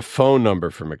find a phone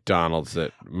number for McDonald's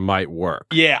that might work.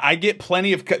 Yeah, I get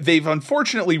plenty of they've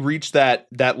unfortunately reached that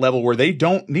level where they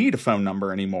don't need a phone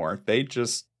number anymore. They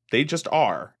just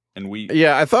are. And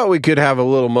I thought we could have a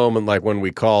little moment like when we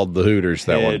called the Hooters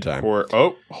that one time.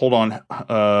 Hold on.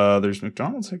 There's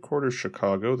McDonald's headquarters,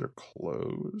 Chicago. They're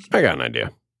closed. I got an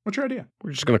idea. What's your idea?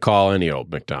 We're just going to call any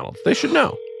old McDonald's. They should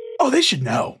know. Oh, they should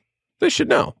know. They should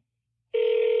know.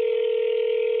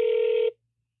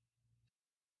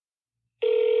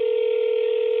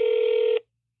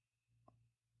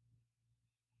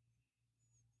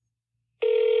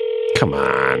 Come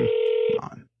on.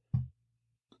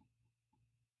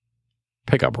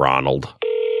 Pick up Ronald.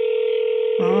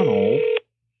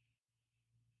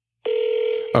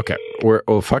 Okay,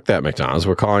 fuck that McDonald's.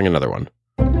 We're calling another one.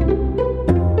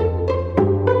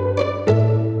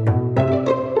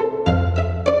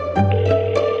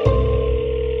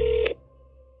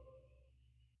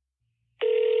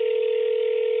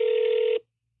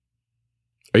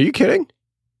 Are you kidding?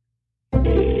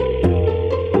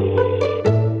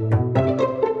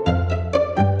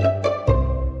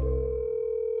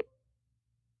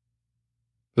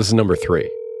 This is number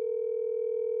 3.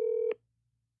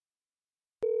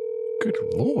 Good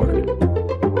Lord.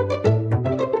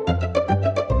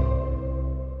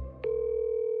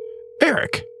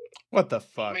 Eric. What the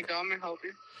fuck? May I help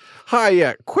you? Hi,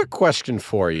 yeah. Quick question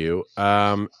for you.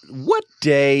 What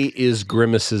day is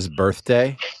Grimace's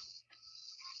birthday?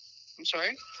 I'm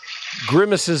sorry?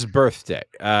 Grimace's birthday.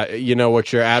 You know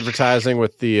what you're advertising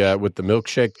with the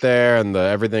milkshake there and the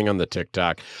everything on the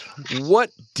TikTok.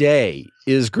 What day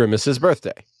is Grimace's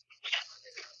birthday?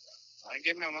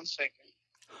 Give me 1 second.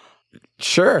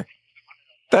 Sure.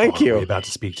 Thank you. Are we about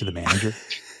to speak to the manager?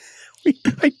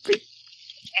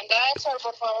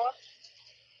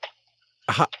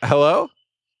 Hello?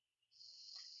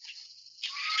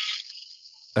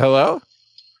 Hello?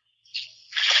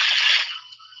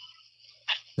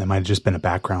 That might have just been a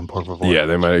background, por favor. Yeah,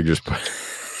 they might have just might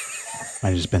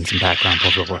have just been some background,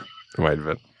 por favor. Might have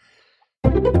been.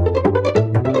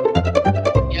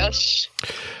 Yes.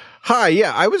 Hi,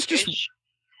 yeah, I was just...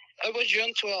 It was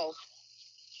June 12th.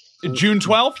 June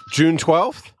 12th? June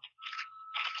 12th?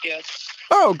 Yes.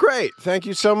 Oh, great. Thank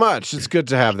you so much. It's good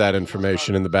to have that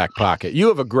information in the back pocket. You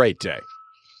have a great day.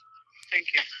 Thank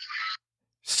you.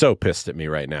 So pissed at me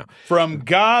right now. From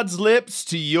God's lips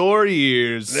to your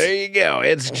ears. There you go.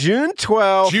 It's June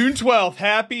 12th. June 12th.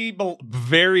 Happy,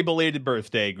 very belated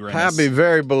birthday, Grimace. Happy,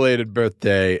 very belated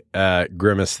birthday,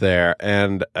 Grimace there.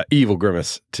 And Evil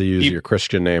Grimace, to use your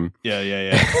Christian name. Yeah.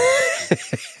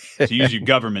 To use your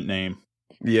government name.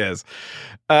 Yes.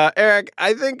 Eric,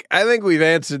 I think we've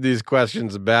answered these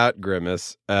questions about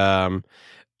Grimace. I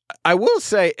will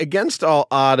say, Against All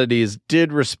Oddities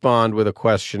did respond with a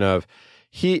question of,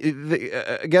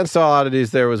 Against All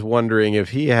Oddities, there was wondering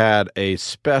if he had a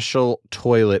special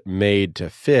toilet made to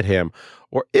fit him,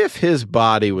 or if his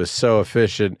body was so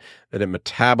efficient that it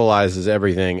metabolizes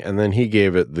everything, and then he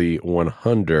gave it the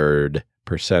 100%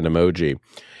 emoji.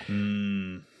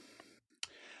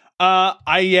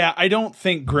 I don't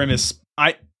think Grimace.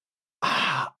 I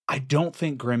don't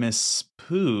think Grimace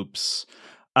poops.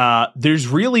 There's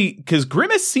really, because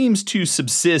Grimace seems to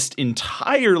subsist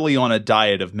entirely on a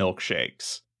diet of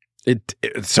milkshakes.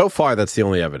 So far, that's the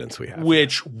only evidence we have.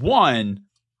 Which, one,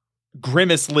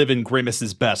 Grimace living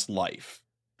Grimace's best life.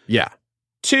 Yeah.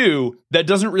 2, that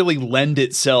doesn't really lend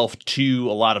itself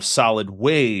to a lot of solid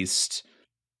waste.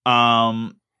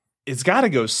 It's got to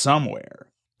go somewhere.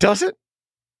 Does it?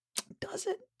 Does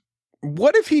it?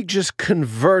 What if he just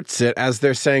converts it, as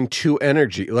they're saying, to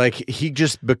energy? Like he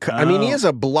just I mean, he is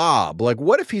a blob. Like,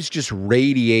 what if he's just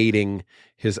radiating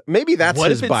his? Maybe that's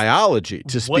his biology.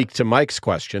 To speak to Mike's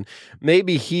question,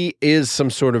 maybe he is some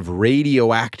sort of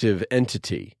radioactive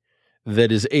entity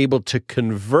that is able to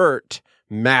convert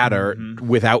matter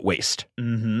without waste.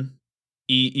 Mm-hmm.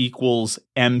 E equals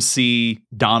MC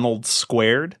Donald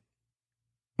squared.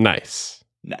 Nice.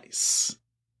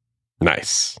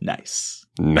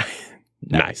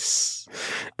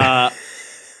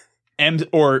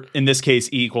 Or in this case,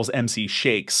 E equals MC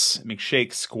Shakes.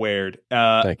 McShakes squared.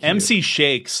 MC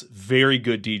Shakes, very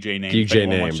good DJ name. DJ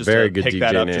name, very good pick DJ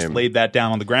that up, name. just laid that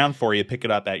down on the ground for you. Pick it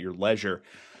up at your leisure.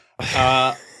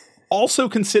 Also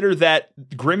consider that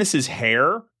Grimace's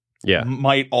hair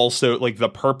might also, like the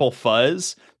purple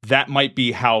fuzz, that might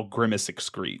be how Grimace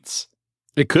excretes.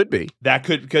 It could be. That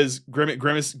could, because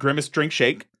Grimace drink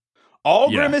shake.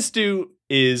 All Yeah. Grimace do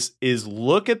is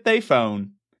look at their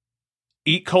phone,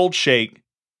 eat cold shake,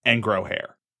 and grow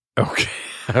hair. Okay.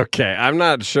 Okay. I'm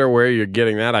not sure where you're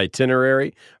getting that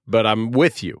itinerary, but I'm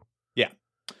with you. Yeah.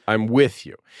 I'm with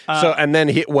you. And then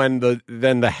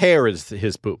the hair is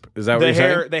his poop. Is that what you're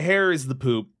saying? The hair is the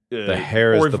poop. The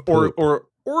hair is the poop.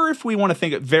 Or if we want to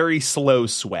think of very slow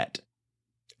sweat.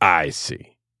 I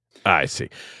see.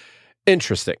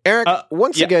 Interesting. Eric,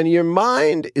 once yeah. again, your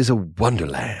mind is a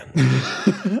wonderland.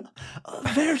 A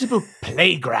veritable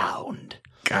playground.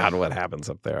 God, what happens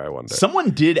up there, I wonder. Someone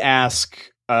did ask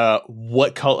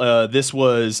what color this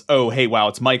was. Oh, hey, wow,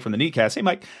 it's Mike from the Neatcast. Hey,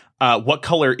 Mike, what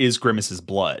color is Grimace's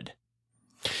blood?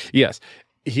 Yes.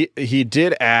 He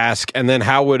did ask, and then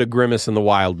how would a Grimace in the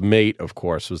wild mate, of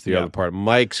course, was the other part of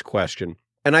Mike's question.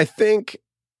 And I think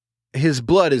his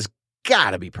blood is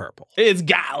gotta be purple. It's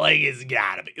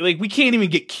gotta be. Like, we can't even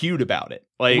get cute about it.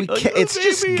 It's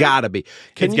just gotta be.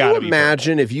 Can you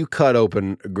imagine if you cut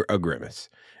open a Grimace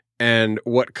and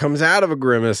what comes out of a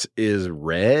Grimace is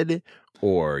red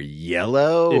or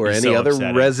yellow or any other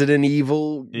upsetting. Resident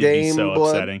Evil game It'd be so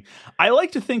blood? upsetting. I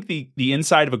like to think the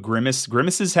inside of a Grimace.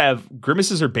 Grimaces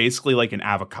are basically like an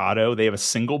avocado. They have a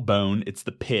single bone. It's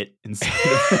the pit inside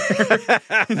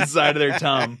of their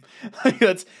tongue.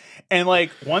 And like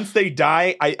once they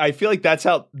die, I feel like that's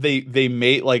how they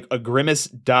mate. Like a Grimace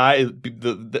die,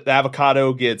 the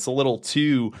avocado gets a little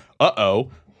too.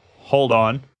 Hold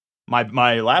on,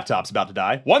 my laptop's about to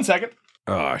die. 1 second.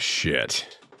 Oh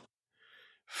shit,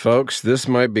 folks, this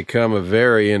might become a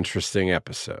very interesting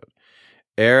episode.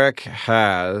 Eric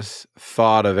has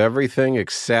thought of everything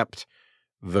except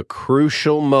the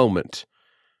crucial moment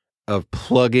of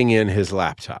plugging in his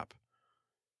laptop,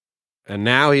 and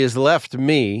now he has left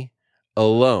me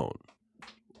alone.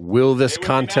 Will this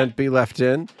content be left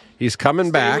in? He's coming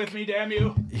back. Stay with me, damn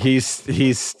you. He's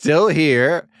still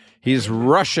here. He's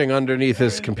rushing underneath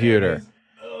his computer.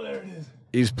 Oh, there it is.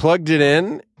 He's plugged it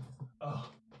in.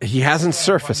 He hasn't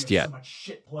surfaced yet. So much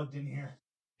shit plugged in here.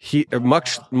 He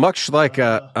much like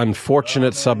a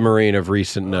unfortunate submarine of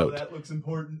recent note. That looks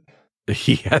important.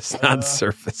 He has not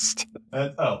surfaced.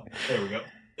 There we go.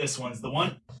 This one's the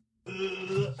one.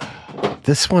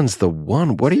 This one's the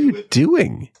one. What are you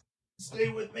doing? Stay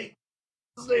with me.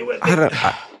 Stay with me. I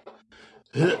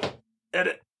don't.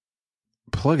 Edit.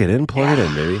 Plug it in,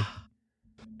 baby.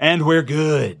 And we're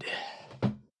good.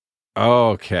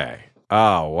 Okay.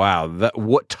 Oh wow.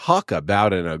 Talk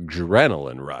about an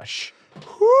adrenaline rush.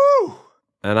 Woo!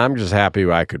 And I'm just happy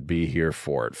I could be here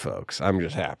for it, folks. I'm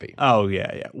just happy. Oh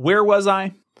yeah. Where was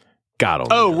I? God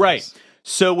only knows. Right.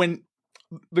 So when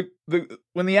the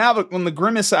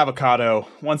Grimace avocado,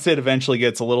 once it eventually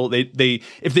gets a little, if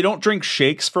they don't drink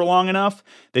shakes for long enough,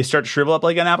 they start to shrivel up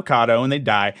like an avocado and they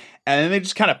die, and then they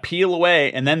just kind of peel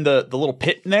away, and then the little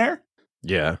pit in there,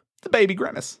 the baby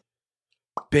Grimace.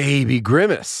 Baby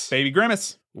Grimace.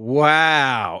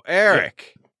 Wow,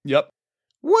 Eric. Yep.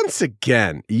 Once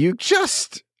again, you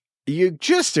just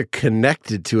are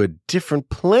connected to a different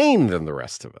plane than the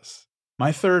rest of us.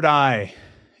 My third eye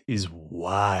is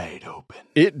wide open.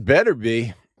 It better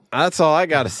be. That's all I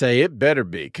got to say. It better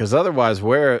be, because otherwise,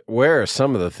 where are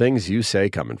some of the things you say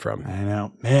coming from? I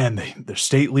know, man. They're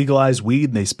state legalized weed,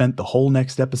 and they spent the whole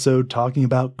next episode talking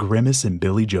about Grimace and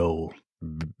Billy Joel.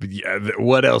 Yeah.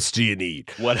 What else do you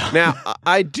need? What else? Now,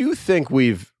 I do think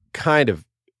we've kind of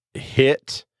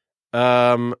hit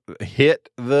the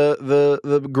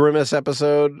Grimace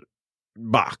episode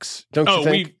box, don't you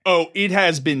think? It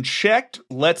has been checked.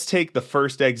 Let's take the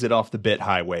first exit off the bit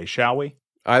highway, shall we?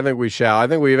 I think we shall. I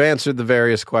think we've answered the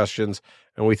various questions,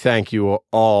 and we thank you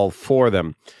all for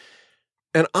them.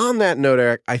 And on that note,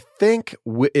 Eric, I think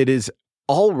it is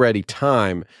already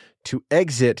time to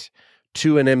exit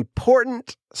to an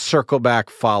important circle back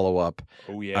follow-up.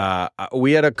 Oh, yeah.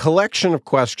 We had a collection of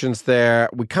questions there.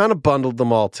 We kind of bundled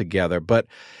them all together, but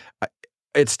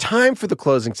it's time for the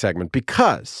closing segment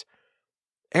because,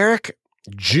 Eric,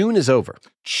 June is over.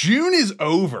 June is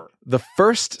over. The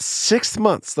first 6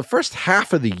 months, the first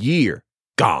half of the year,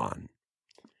 gone.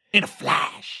 In a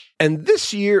flash. And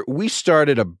this year, we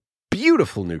started a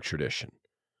beautiful new tradition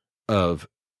of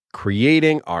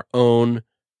creating our own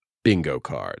bingo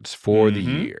cards for the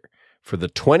year, for the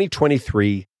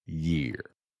 2023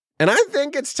 year. And I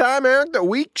think it's time, Eric, that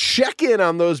we check in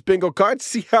on those bingo cards,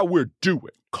 see how we're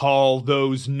doing. Call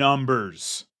those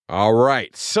numbers. All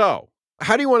right. So,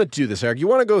 how do you want to do this, Eric? You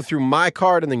want to go through my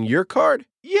card and then your card?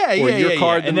 Yeah, or your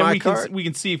card and then then my card? we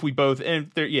can see if we both.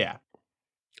 And yeah.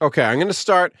 Okay, I'm going to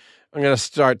start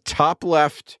top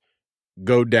left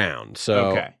go down.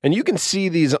 So, Okay. and you can see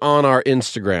these on our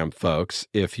Instagram, folks,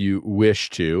 if you wish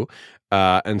to,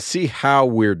 and see how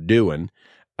we're doing.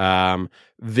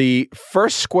 The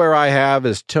first square I have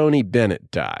is Tony Bennett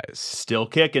dies. Still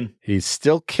kicking. He's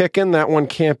still kicking. That one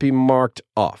can't be marked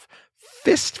off.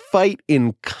 Fist fight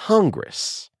in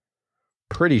Congress.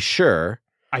 Pretty sure.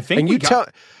 I think And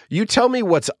you tell me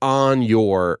what's on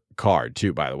your card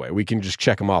too, by the way. We can just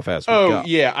check them off as we go. Oh,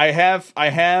 yeah. I have,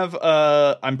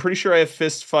 I'm pretty sure I have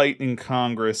fist fight in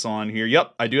Congress on here.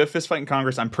 Yep, I do have fist fight in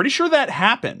Congress. I'm pretty sure that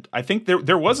happened. I think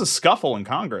there was a scuffle in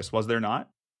Congress, was there not?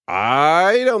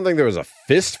 I don't think there was a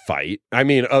fist fight. I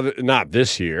mean, not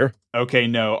this year. Okay,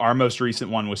 no. Our most recent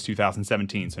one was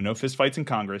 2017, so no fist fights in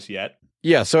Congress yet.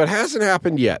 Yeah, so it hasn't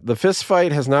happened yet. The fist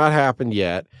fight has not happened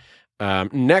yet.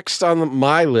 Next on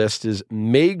my list is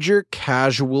major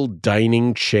casual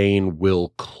dining chain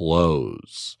will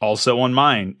close. Also on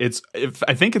mine.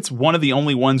 I think it's one of the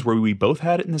only ones where we both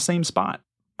had it in the same spot.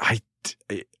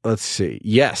 Let's see.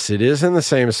 Yes, it is in the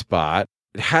same spot.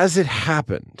 Has it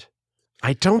happened?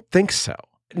 I don't think so.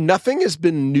 Nothing has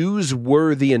been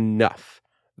newsworthy enough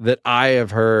that I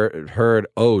have heard,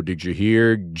 oh, did you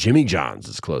hear Jimmy John's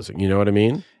is closing? You know what I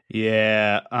mean?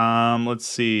 Yeah. Let's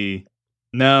see.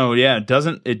 No, yeah, it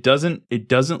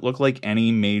doesn't look like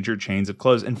any major chains have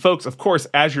closed. And folks, of course,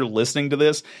 as you're listening to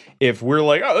this, if we're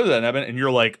like, oh, that happened, and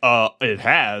you're like, it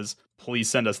has, please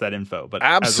send us that info. But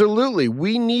absolutely.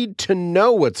 We need to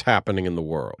know what's happening in the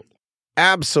world.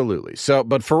 Absolutely. So,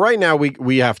 but for right now,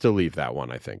 we have to leave that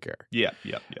one, I think, Eric. Yeah.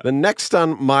 The next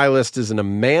on my list is an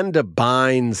Amanda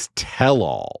Bynes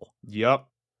tell-all. Yep.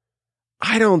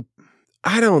 I don't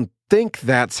think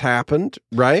that's happened,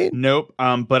 right? Nope.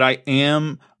 But I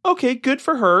am okay. Good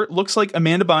for her. Looks like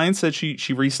Amanda Bynes said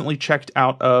she recently checked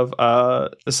out of a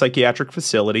psychiatric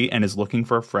facility and is looking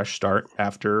for a fresh start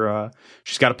after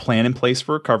she's got a plan in place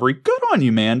for recovery. Good on you,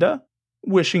 Amanda.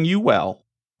 Wishing you well.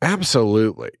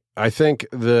 Absolutely. I think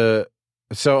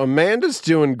so Amanda's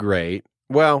doing great.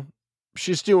 Well,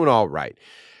 she's doing all right.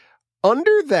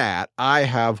 Under that, I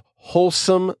have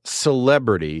wholesome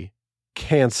celebrity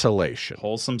cancellation.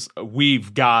 Wholesome.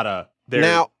 We've gotta.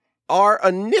 Now, our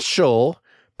initial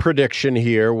prediction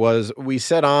here was we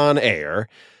said on air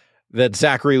that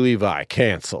Zachary Levi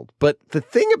canceled. But the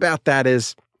thing about that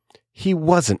is he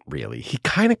wasn't really. He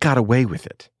kind of got away with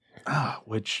it.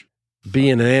 Which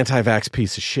being an anti-vax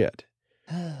piece of shit.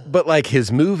 But like his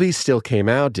movie still came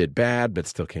out, did bad, but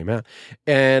still came out.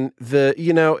 And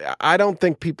I don't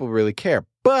think people really care.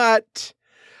 But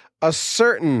a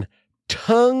certain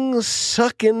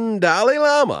tongue-sucking Dalai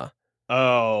Lama,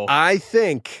 I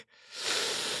think,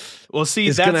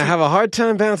 is going to have a hard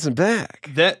time bouncing back.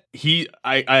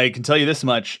 I can tell you this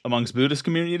much: amongst Buddhist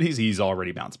communities, he's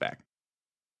already bounced back.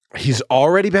 He's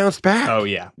already bounced back. Oh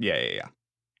yeah.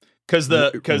 Because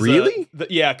the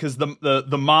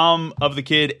mom of the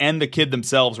kid and the kid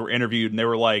themselves were interviewed, and they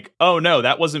were like, "Oh no,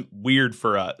 that wasn't weird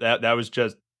for us. That was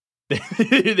just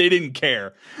they didn't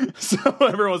care." So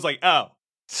everyone was like, "Oh."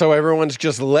 So everyone's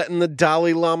just letting the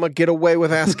Dalai Lama get away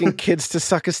with asking kids to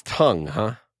suck his tongue,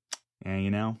 huh?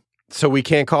 Yeah, So we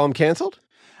can't call him canceled?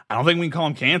 I don't think we can call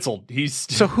him canceled.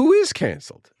 So who is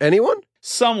canceled? Anyone?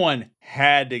 Someone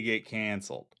had to get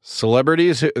canceled.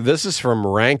 Celebrities. This is from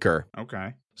Ranker.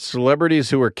 Okay. Celebrities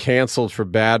who were canceled for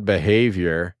bad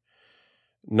behavior.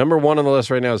 Number one on the list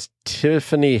right now is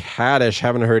Tiffany Haddish.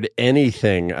 Haven't heard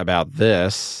anything about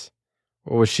this.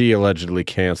 What was she allegedly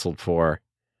canceled for?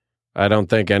 I don't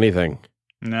think anything.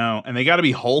 No, and they got to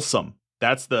be wholesome.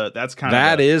 That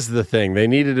is the thing. They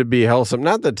needed to be wholesome.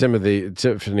 Not that Tiffany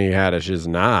Haddish is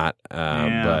not,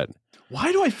 but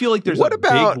why do I feel like there's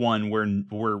big one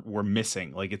we're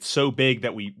missing? Like it's so big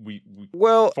that we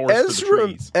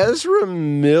Ezra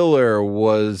Miller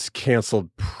was canceled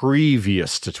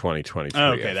previous to 2023.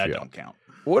 Okay, that don't count.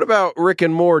 What about Rick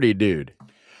and Morty, dude?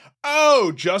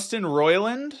 Oh, Justin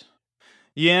Roiland.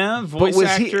 Yeah, voice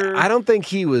actor. I don't think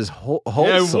he was wholesome.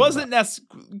 Yeah, it wasn't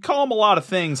call him a lot of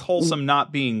things, wholesome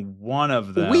not being one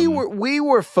of them. We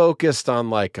were focused on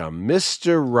like a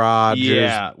Mr.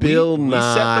 Rogers, Bill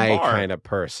Nye kind of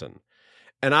person.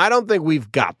 And I don't think we've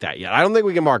got that yet. I don't think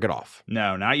we can mark it off.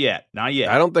 No, not yet. Not yet.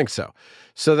 I don't think so.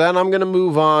 So then I'm going to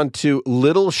move on to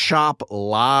Little Shop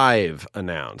Live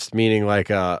announced, meaning like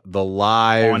the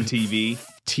live on TV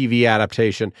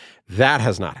adaptation. That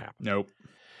has not happened. Nope.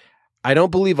 I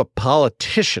don't believe a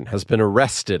politician has been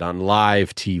arrested on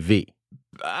live TV.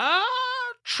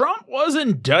 Trump was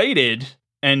indicted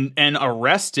and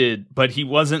arrested, but he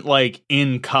wasn't like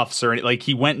in cuffs or anything. Like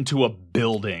he went into a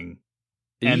building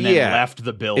and then left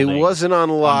the building. It wasn't on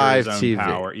live TV.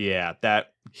 Power. Yeah,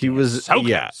 that he was so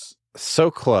close. So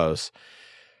close.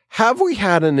 Have we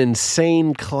had an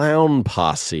insane clown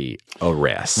posse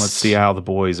arrest? Let's see how the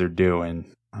boys are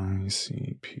doing.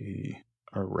 ICP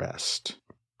arrest.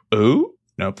 Oh,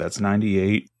 nope, that's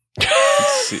 98.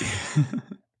 Let's see.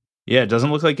 Yeah, it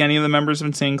doesn't look like any of the members of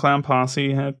Insane Clown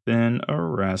Posse have been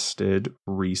arrested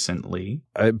recently.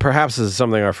 Perhaps this is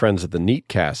something our friends at the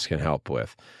Neatcast can help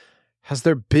with. Has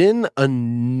there been a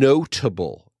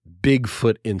notable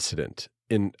Bigfoot incident?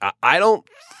 I don't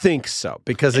think so,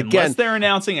 because Unless they're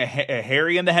announcing a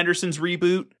Harry and the Hendersons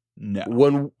reboot. No.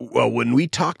 When we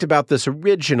talked about this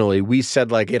originally, we said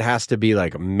like it has to be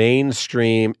like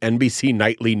mainstream NBC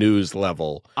nightly news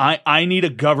level. I need a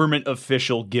government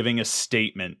official giving a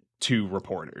statement to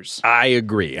reporters. I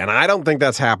agree, and I don't think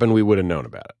that's happened. We would have known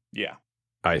about it. Yeah,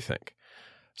 I think.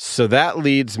 So that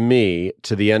leads me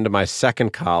to the end of my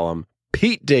second column.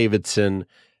 Pete Davidson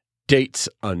dates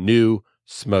a new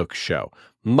smoke show.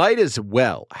 Might as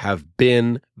well have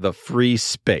been the Free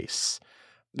Space,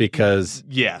 because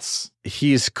yes,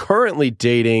 he's currently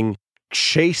dating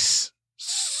Chase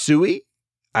Suey.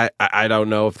 I don't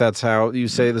know if that's how you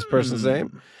say this person's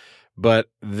name,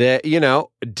 but that,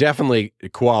 definitely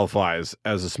qualifies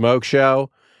as a smoke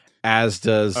show, as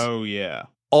does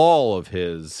all of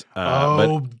his.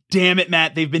 Damn it,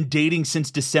 Matt! They've been dating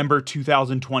since December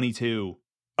 2022.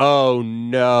 Oh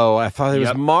no! I thought it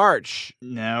was March.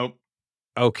 Nope.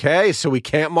 Okay, so we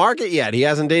can't mark it yet. He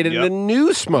hasn't dated a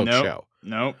new smoke show.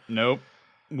 Nope.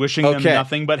 Wishing them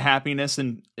nothing but happiness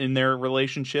in their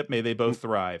relationship. May they both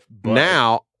thrive. But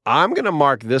now, I'm going to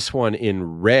mark this one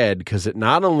in red because it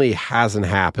not only hasn't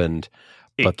happened,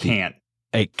 but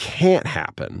it can't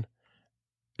happen.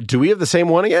 Do we have the same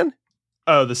one again?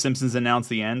 Oh, The Simpsons announced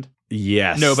the end?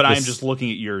 Yes. No, but I'm just looking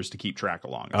at yours to keep track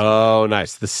along. Oh,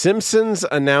 nice. The Simpsons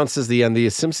announces the end. The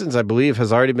Simpsons, I believe,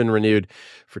 has already been renewed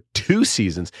for 2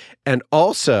 seasons. And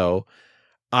also,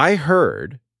 I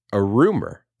heard a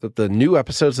rumor that the new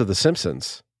episodes of The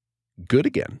Simpsons, good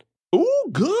again. Ooh,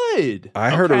 good.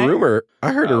 I heard a rumor.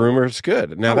 A rumor it's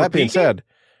good. Now, that being said,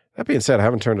 I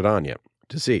haven't turned it on yet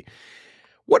to see.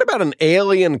 What about an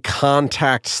alien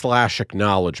contact /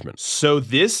 acknowledgement? So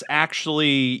this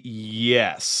actually,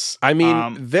 yes. I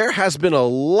mean, there has been a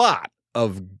lot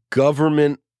of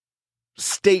government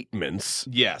statements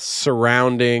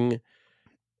surrounding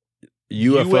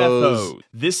UFOs.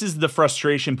 This is the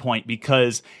frustration point,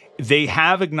 because they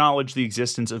have acknowledged the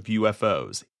existence of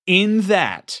UFOs. In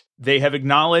that, they have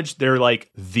acknowledged they're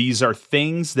like, these are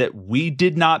things that we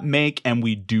did not make and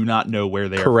we do not know where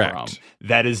they are from.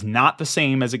 That is not the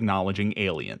same as acknowledging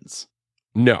aliens.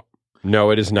 No,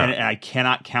 it is not. And I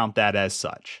cannot count that as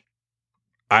such.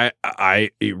 I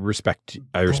respect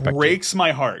breaks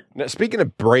my heart. Now, speaking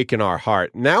of breaking our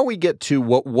heart, now we get to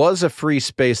what was a free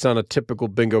space on a typical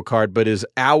bingo card, but is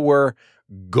our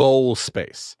goal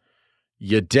space.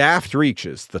 You daft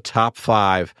reaches the top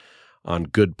 5 on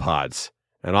Good Pods.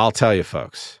 And I'll tell you,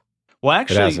 folks, well,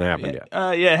 actually, it hasn't happened yet.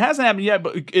 It hasn't happened yet,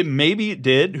 but maybe it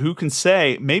did. Who can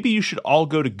say? Maybe you should all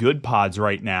go to Good Pods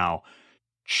right now.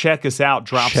 Check us out.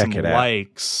 Drop some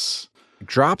likes.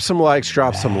 Drop some likes.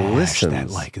 Drop some listens.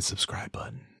 That like and subscribe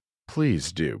button.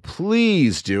 Please do.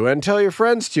 Please do. And tell your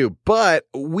friends to. But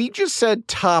we just said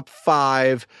top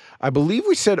 5. I believe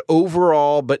we said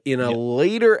overall, but in a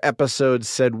later episode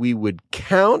said we would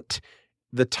count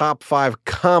the top 5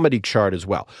 comedy chart as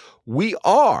well. We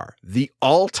are the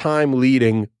all-time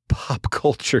leading pop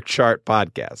culture chart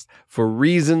podcast for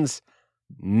reasons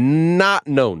not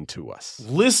known to us.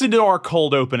 Listen to our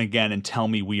cold open again and tell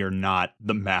me we are not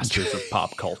the masters of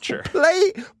pop culture.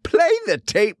 Play the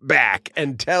tape back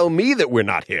and tell me that we're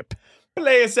not hip.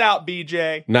 Play us out,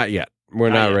 BJ. Not yet. We're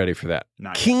not ready for that.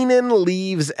 Keenan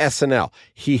leaves SNL.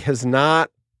 He has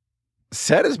not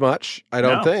said as much, I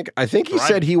don't think. I think he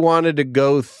said he wanted to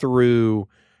go through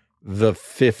the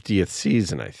 50th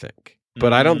season, I think.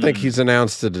 But I don't think he's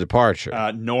announced a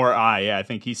departure. Nor I. Yeah, I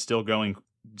think he's still going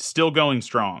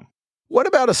strong. What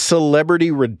about a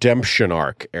celebrity redemption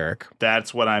arc, Eric?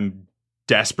 That's what I'm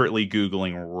desperately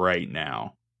Googling right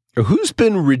now. Who's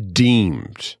been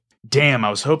redeemed? Damn, I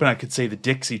was hoping I could say the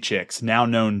Dixie Chicks, now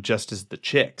known just as the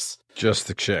Chicks. Just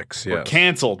the Chicks, yes. Were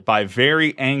canceled by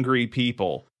very angry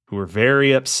people who were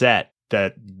very upset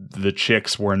that the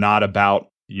Chicks were not about,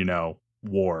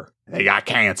 war. They got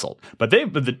canceled. But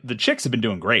the Chicks have been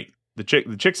doing great. The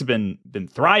Chicks have been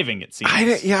thriving, it seems.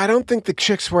 I don't think the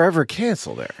Chicks were ever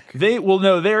canceled, Eric.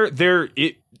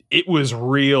 It was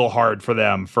real hard for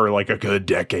them for like a good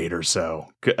decade or so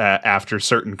after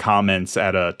certain comments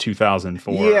at a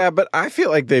 2004. Yeah, but I feel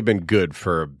like they've been good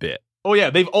for a bit. Oh yeah,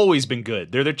 they've always been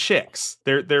good. They're the Chicks.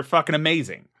 They're fucking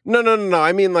amazing. No.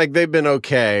 I mean, like, they've been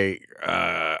okay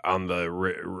on the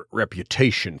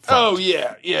reputation front. Oh,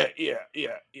 yeah.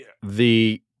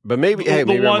 But maybe, The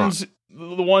maybe I'm wrong.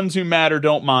 the ones who matter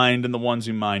don't mind, and the ones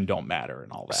who mind don't matter,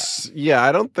 and all that. Yeah,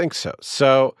 I don't think so.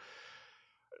 So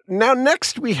now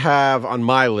next we have on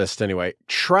my list anyway,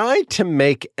 try to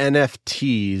make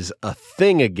NFTs a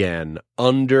thing again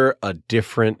under a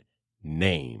different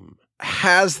name.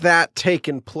 Has that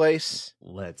taken place?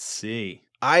 Let's see.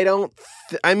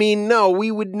 No,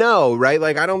 we would know, right?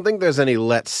 Like, I don't think there's any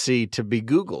let's see to be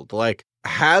Googled. Like,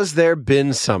 has there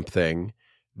been something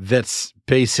that's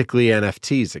basically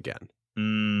NFTs again?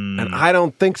 And I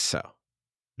don't think so.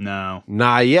 No.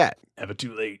 Not yet. Never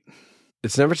too late.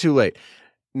 It's never too late.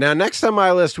 Now, next on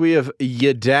my list, we have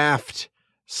Yadaft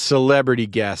celebrity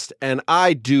guest, and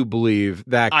I do believe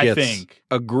that gets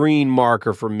a green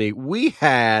marker for me. We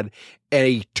had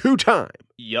a 2-time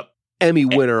Emmy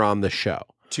winner on the show.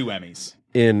 2 Emmys.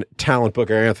 In talent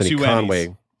booker Anthony 2 Conway.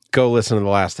 Emmys. Go listen to the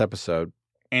last episode.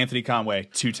 Anthony Conway,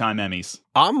 2-time Emmys.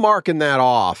 I'm marking that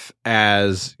off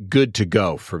as good to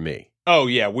go for me. Oh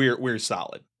yeah, we're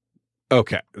solid.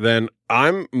 Okay, then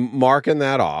I'm marking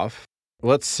that off.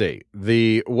 Let's see.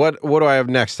 What do I have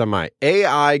next on my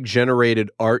AI generated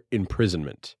art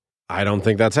imprisonment? I don't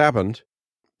think that's happened.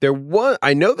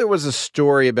 I know there was a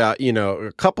story about,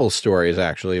 a couple stories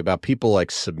actually about people like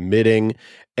submitting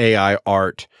AI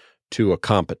art to a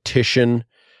competition.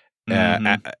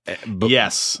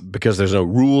 Yes, because there's no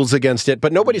rules against it,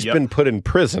 but nobody's been put in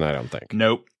prison, I don't think.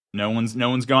 Nope. No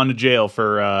one's gone to jail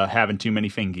for having too many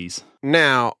fingies.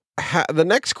 Now, the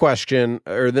next question,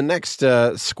 or the next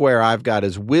square I've got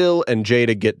is, Will and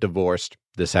Jada get divorced?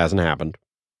 This hasn't happened.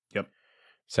 Yep.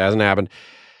 This hasn't happened.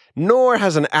 Nor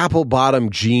has an apple-bottom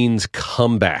jeans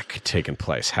comeback taken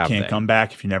place, have they? Can't come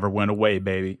back if you never went away,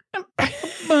 baby.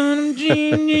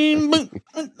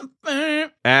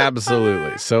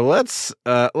 Absolutely. So let's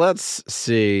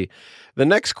see. The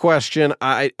next question,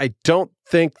 I don't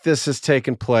think this has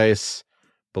taken place,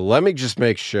 but let me just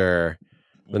make sure.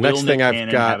 The next thing I've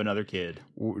got, have another kid.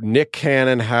 Nick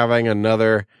Cannon having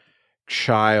another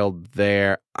child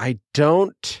there. I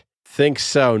don't think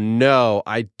so. No,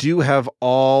 I do have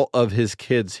all of his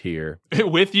kids here.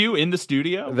 With you in the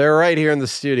studio? They're right here in the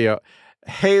studio.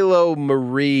 Halo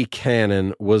Marie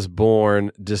Cannon was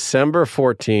born December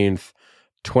 14th,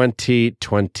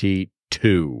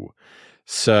 2022.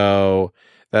 So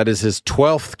that is his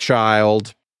 12th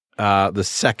child, the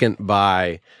second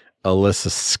by Alyssa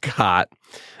Scott.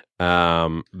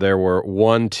 There were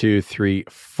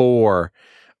 4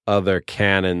 other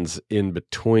cannons in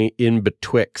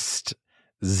betwixt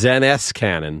Zen S.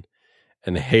 Cannon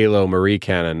and Halo Marie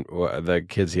Cannon, the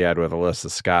kids he had with Alyssa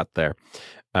Scott there.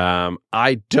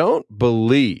 I don't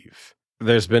believe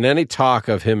there's been any talk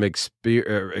of him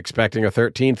expecting a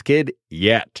 13th kid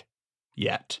yet.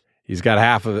 He's got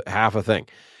half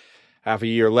a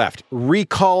year left.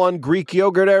 Recall on Greek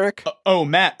yogurt, Eric? Oh,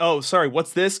 Matt. Oh, sorry.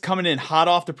 What's this? Coming in hot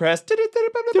off the press.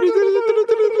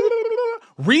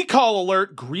 Recall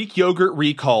alert. Greek yogurt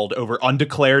recalled over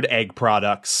undeclared egg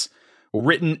products.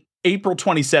 Written April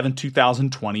 27,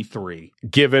 2023.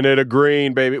 Giving it a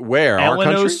green, baby. Where? Our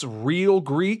Elenos country? Real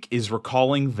Greek is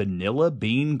recalling vanilla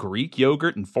bean Greek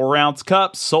yogurt in 4-ounce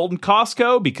cups sold in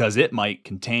Costco because it might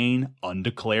contain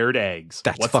undeclared eggs.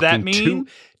 What's that mean?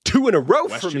 Two in a row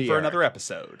Question for me. For another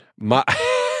episode.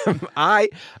 I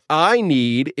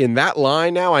need, in that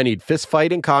line now, I need fist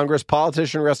fight in Congress,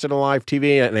 politician arrested on live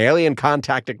TV, and alien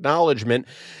contact acknowledgement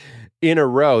in a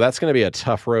row. That's going to be a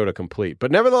tough row to complete. But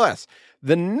nevertheless,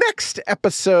 the next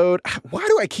episode, why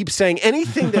do I keep saying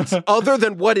anything that's other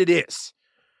than what it is?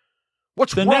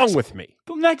 What's wrong with me?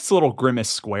 The next little Grimace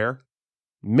square.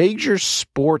 Major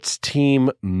sports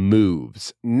team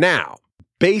moves. Now,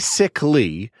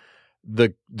 basically,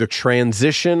 the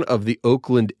transition of the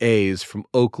Oakland A's from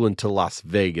Oakland to Las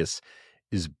Vegas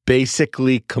is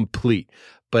basically complete.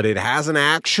 But it hasn't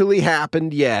actually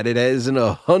happened yet. It isn't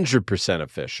 100%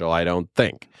 official, I don't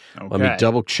think. Okay. Let me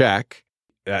double check.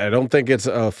 I don't think it's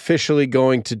officially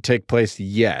going to take place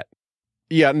yet.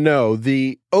 Yeah, no,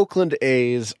 the Oakland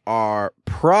A's are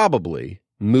probably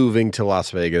moving to Las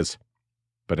Vegas,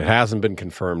 but it hasn't been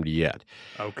confirmed yet.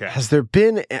 Okay. Has there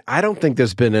been, I don't think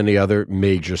there's been any other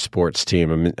major sports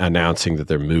team announcing that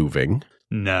they're moving.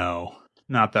 No,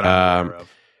 not that I'm aware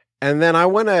of. And then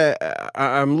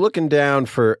I'm looking down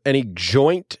for any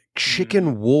joint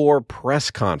chicken war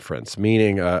press conference,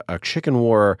 meaning a chicken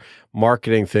war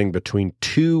marketing thing between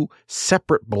 2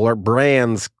 separate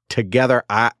brands together.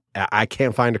 I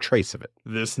can't find a trace of it.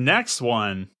 This next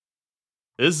one,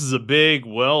 This is a big,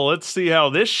 well, let's see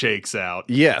how this shakes out.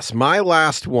 Yes, my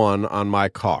last one on my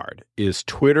card is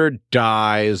Twitter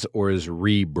dies or is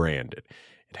rebranded.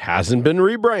 It hasn't been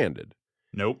rebranded.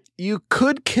 Nope. You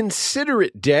could consider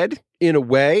it dead in a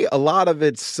way. A lot of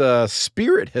its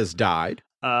spirit has died,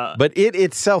 but it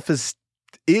itself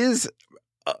is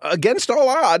against all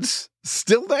odds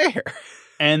still there.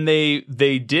 And they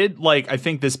did, like, I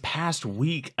think this past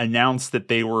week announce that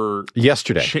they were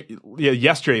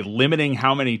yesterday limiting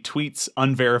how many tweets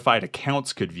unverified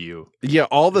accounts could view. Yeah,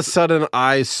 all of a sudden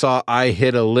I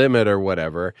hit a limit or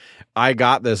whatever. I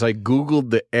got this. I Googled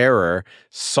the error,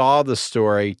 saw the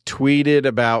story, tweeted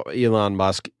about Elon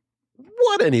Musk.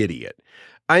 What an idiot.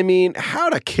 I mean, how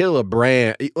to kill a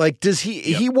brand? Like, does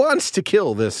he wants to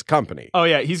kill this company? Oh,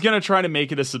 yeah. He's going to try to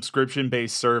make it a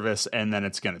subscription-based service, and then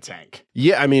it's going to tank.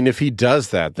 Yeah, I mean, if he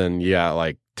does that, then yeah,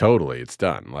 like, totally, it's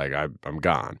done. Like, I'm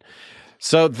gone.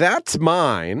 So that's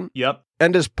mine. Yep.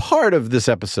 And as part of this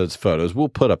episode's photos, we'll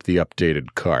put up the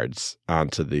updated cards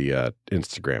onto the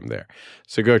Instagram there.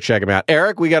 So go check them out.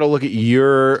 Eric, we got to look at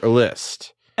your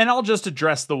list. And I'll just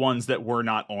address the ones that were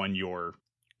not on your...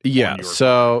 Yeah.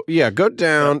 So, go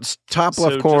down, top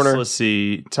left corner. Let's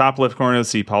see. Top left corner. Let's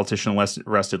see. Politician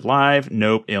arrested live.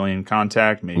 Nope. Alien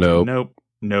contact. Maybe. Nope.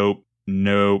 If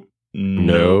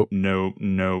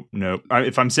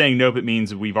I'm saying nope, it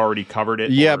means we've already covered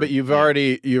it. Yeah, but you've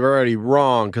already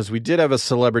wrong because we did have a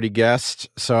celebrity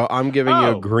guest. So I'm giving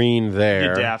you a green there.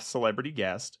 Your daft celebrity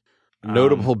guest.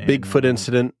 Notable Bigfoot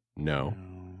incident. No.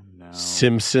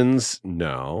 Simpsons.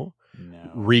 No.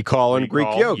 Recall and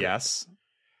Greek yoga. Yes.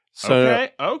 So,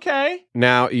 okay.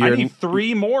 Now I need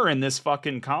 3 more in this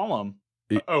fucking column.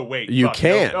 Oh, wait. You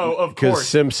can't. No, of because course.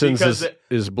 Simpsons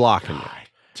is blocking it.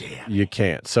 Damn. You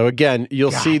can't. So again,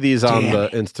 you'll see these on the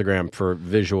Instagram for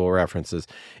visual references.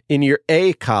 In your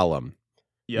A column,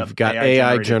 you've got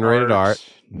AI generated art.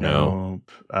 Nope.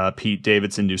 Pete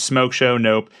Davidson do smoke show.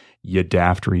 Nope. Ya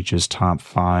Daft reaches top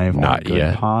 5 Not on good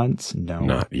yet. pods. No.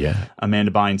 Not yet.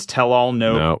 Amanda Bynes tell all.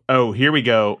 Nope. Oh, here we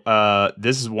go.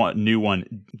 This is one new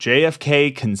one.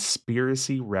 JFK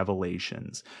conspiracy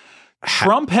revelations.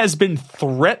 Trump has been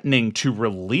threatening to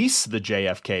release the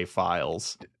JFK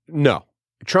files. No.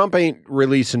 Trump ain't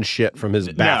releasing shit from his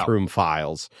bathroom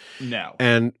files. No.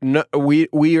 And no,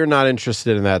 we are not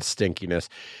interested in that stinkiness.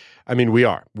 I mean, we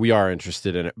are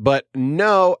interested in it, but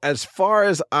no, as far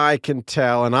as I can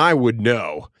tell, and I would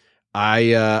know,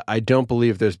 I don't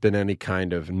believe there's been any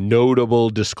kind of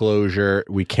notable disclosure.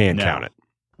 We can't count it.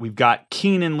 We've got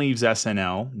Keenan leaves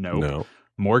SNL. No.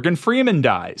 Morgan Freeman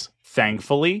dies.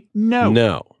 Thankfully,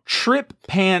 no. Trip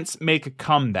Pants make a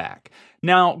comeback.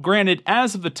 Now, granted,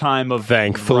 as of the time of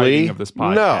writing of this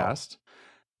podcast,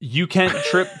 you can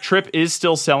Trip is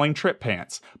still selling Trip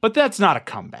Pants, but that's not a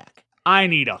comeback. I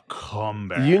need a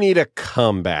comeback. You need a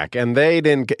comeback. And they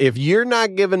didn't. If you're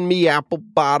not giving me apple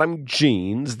bottom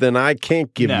jeans, then I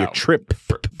can't give you Trip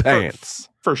Pants.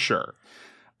 For sure.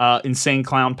 Insane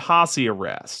Clown Posse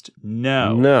arrest.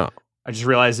 No. I just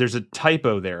realized there's a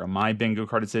typo there. On my bingo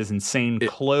card, it says Insane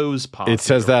Clothes Posse. It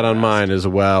says that on mine as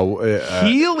well.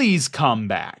 Healy's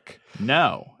comeback.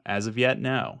 No. As of yet,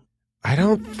 no.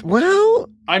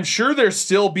 I'm sure they're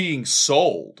still being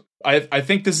sold. I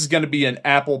think this is going to be an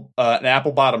apple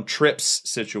bottom trips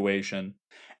situation.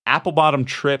 Apple Bottom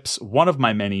Trips, one of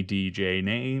my many DJ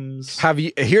names.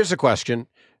 Here's a question.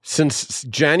 Since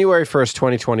January 1st,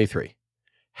 2023,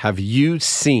 have you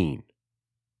seen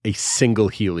a single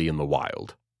Healy in the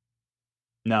wild?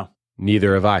 No.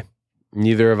 Neither have I.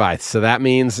 So that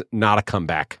means not a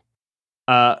comeback.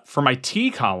 For my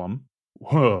T column,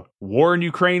 war in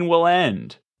Ukraine will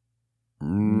end.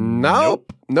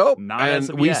 Nope. Not and as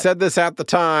of we yet. said this at the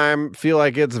time. Feel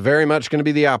like it's very much going to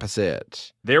be the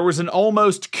opposite. There was an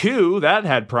almost coup that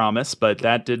had promise, but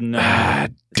that didn't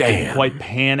quite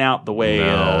pan out the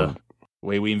way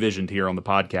we envisioned here on the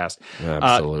podcast.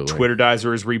 Absolutely. Twitter dies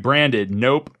or is rebranded.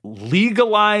 Nope.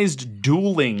 Legalized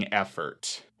dueling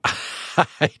effort.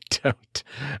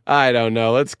 I don't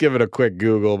know. Let's give it a quick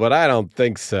Google, but I don't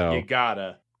think so. You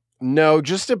gotta. No,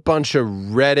 just a bunch of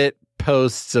Reddit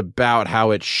posts about how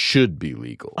it should be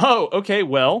legal. Oh, okay.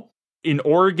 Well, in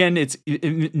Oregon,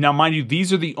 now, mind you,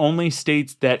 these are the only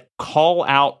states that call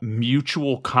out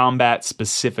mutual combat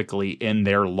specifically in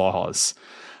their laws.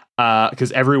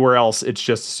 Because everywhere else, it's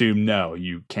just assumed, no,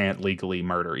 you can't legally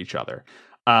murder each other.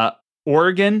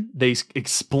 Oregon, they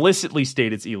explicitly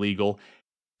state it's illegal.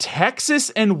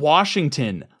 Texas and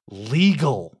Washington,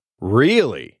 legal.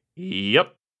 Really?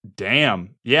 Yep.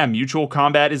 Damn. Yeah, mutual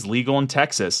combat is legal in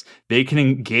Texas.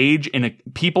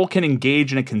 People can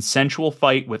engage in a consensual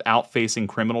fight without facing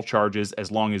criminal charges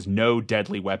as long as no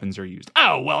deadly weapons are used.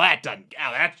 Oh, well, that doesn't.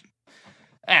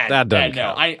 That doesn't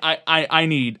count. I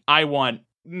need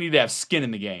to have skin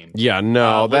in the game. Yeah,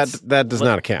 no, that does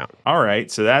not count. All right,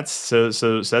 so that's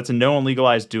that's a no on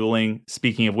legalized dueling.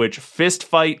 Speaking of which, fist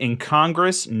fight in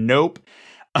Congress? Nope.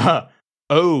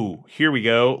 Here we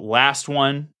go. Last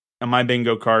one on my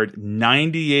bingo card.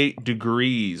 98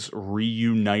 Degrees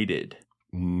reunited.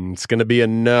 It's going to be a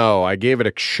no. I gave it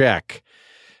a check.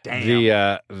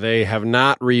 Damn. They have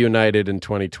not reunited in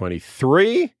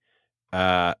 2023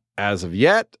 as of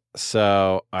yet,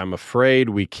 so I'm afraid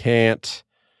we can't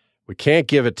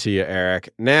give it to you, Eric.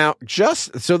 Now,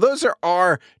 so those are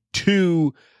our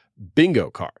 2 bingo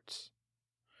cards.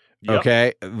 Yep.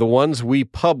 Okay, the ones we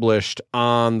published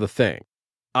on the thing.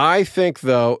 I think,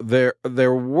 though, there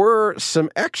were some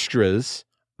extras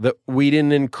that we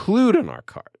didn't include in our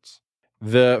cards.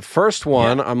 The first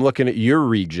one, I'm looking at your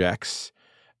rejects,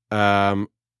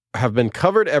 have been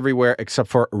covered everywhere except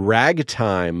for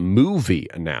Ragtime movie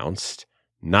announced.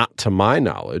 Not to my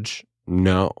knowledge,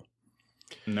 no.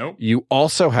 Nope. You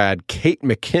also had Kate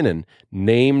McKinnon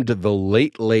named the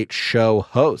Late Late Show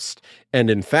host. And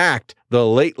in fact, the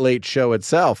Late Late Show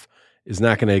itself is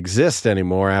not going to exist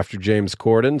anymore after James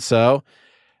Corden. So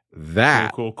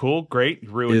that cool. Great.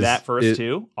 Ruined that for us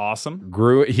too. Awesome.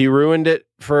 He ruined it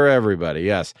for everybody.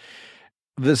 Yes.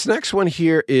 This next one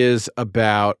here is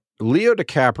about Leo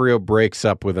DiCaprio breaks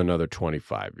up with another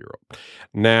 25-year-old.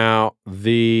 Now,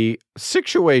 the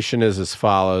situation is as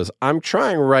follows. I'm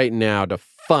trying right now to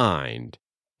find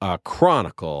a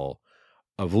chronicle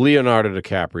of Leonardo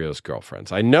DiCaprio's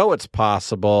girlfriends. I know it's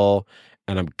possible,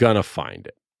 and I'm going to find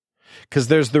it. Because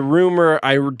there's the rumor,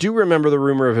 I do remember the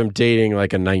rumor of him dating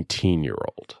like a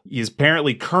 19-year-old. He's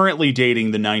apparently currently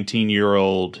dating the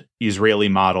 19-year-old Israeli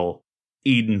model,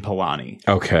 Eden Polani.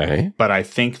 Okay. But I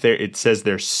think it says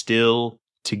they're still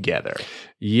together.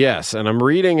 Yes, and I'm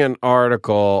reading an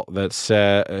article that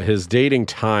said his dating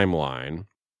timeline.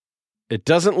 It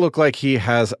doesn't look like he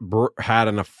has had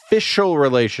an official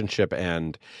relationship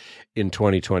end in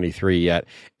 2023 yet.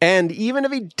 And even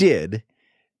if he did,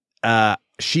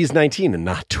 she's 19 and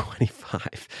not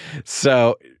 25.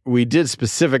 So we did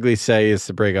specifically say is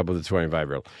to break up with a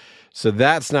 25-year-old. So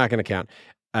that's not going to count.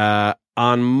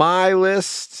 On my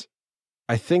list,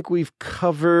 I think we've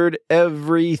covered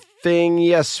everything.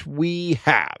 Yes, we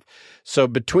have. So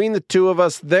between the two of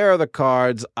us, there are the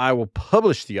cards. I will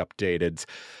publish the updateds.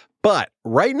 But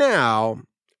right now,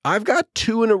 I've got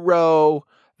 2 in a row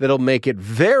that'll make it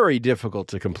very difficult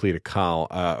to complete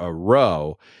a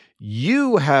row.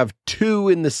 You have 2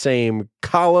 in the same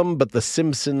column, but The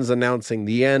Simpsons announcing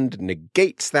the end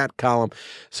negates that column.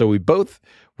 So we both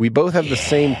have the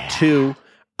same 2.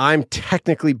 I'm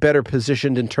technically better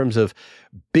positioned in terms of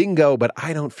bingo, but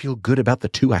I don't feel good about the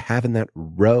 2 I have in that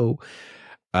row.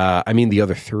 The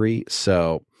other 3.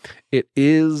 So it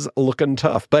is looking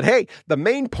tough. But hey, the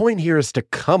main point here is to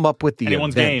come up with the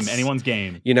Anyone's events.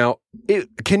 game. You know,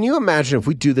 can you imagine if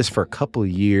we do this for a couple of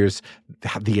years,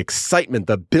 the excitement,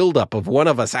 the buildup of one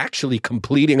of us actually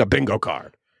completing a bingo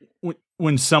card?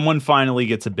 When someone finally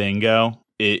gets a bingo,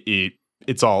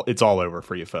 it's all over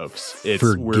for you folks. We're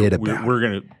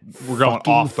going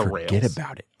off the rails. Forget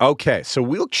about it. Okay, so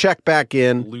we'll check back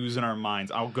in. Losing our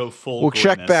minds. I'll go full. We'll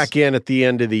check back in at the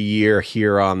end of the year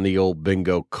here on the old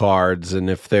bingo cards, and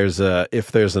if there's an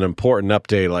important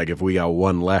update, like if we got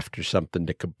one left or something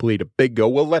to complete a bingo,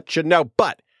 we'll let you know.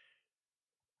 But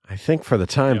I think for the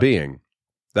time being,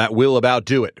 that will about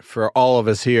do it for all of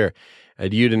us here.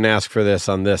 And you didn't ask for this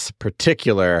on this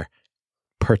particularly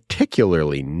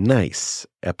nice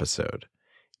episode.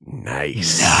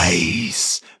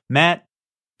 Nice. Matt,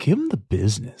 give them the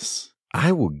business.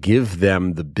 I will give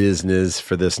them the business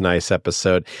for this nice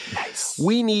episode. Nice.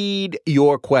 We need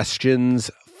your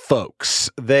questions, folks.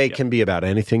 They can be about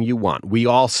anything you want. We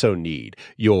also need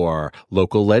your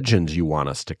local legends you want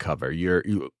us to cover, your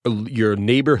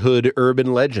neighborhood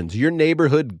urban legends, your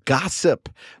neighborhood gossip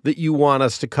that you want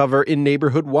us to cover in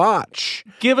Neighborhood Watch.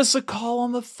 Give us a call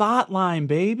on the thought line,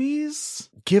 babies.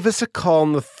 Give us a call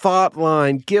on the thought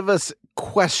line. Give us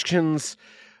questions.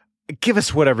 Give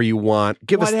us whatever you want.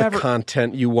 Give us the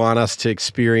content you want us to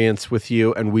experience with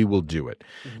you, and we will do it.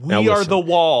 We are the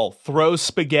wall. Throw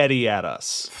spaghetti at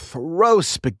us. Throw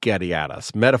spaghetti at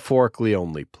us. Metaphorically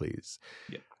only, please.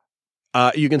 Yeah.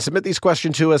 You can submit these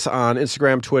questions to us on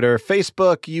Instagram, Twitter,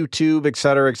 Facebook, YouTube,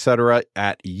 etc.,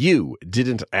 at You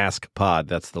Didn't Ask Pod.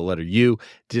 That's the letter U,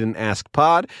 Didn't Ask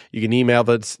Pod. You can email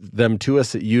them to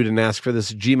us at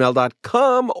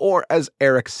youdidn'taskforthis@gmail.com, or as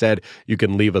Eric said, you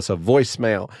can leave us a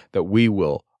voicemail that we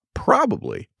will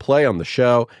probably play on the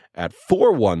show at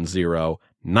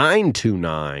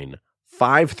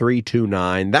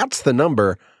 410-929-5329. That's the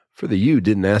number for the You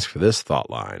Didn't Ask for This thought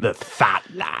line. The thought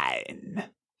line.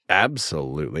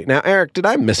 Absolutely. Now, Eric, did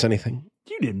I miss anything?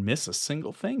 You didn't miss a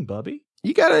single thing, Bubby.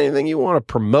 You got anything you want to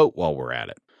promote while we're at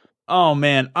it? Oh,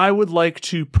 man. I would like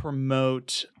to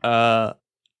promote that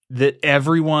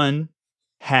everyone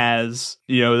has,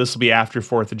 this will be after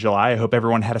 4th of July. I hope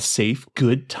everyone had a safe,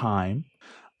 good time.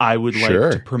 I would like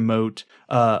to promote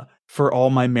for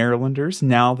all my Marylanders,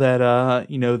 now that,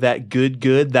 that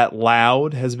good, that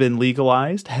loud has been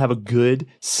legalized, have a good,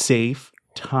 safe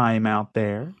time out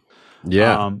there.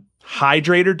 Yeah.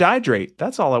 Hydrate or dihydrate.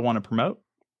 That's all I want to promote.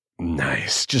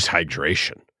 Nice. Just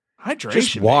hydration.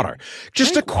 Just water. Man.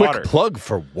 Just Drink a quick water. plug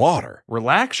for water.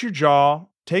 Relax your jaw.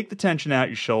 Take the tension out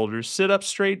your shoulders. Sit up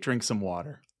straight. Drink some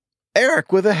water.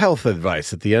 Eric with a health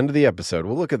advice at the end of the episode.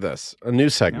 Well, look at this. A new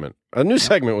segment. Yep. A new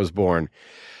segment was born.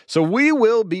 So we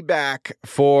will be back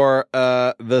for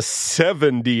the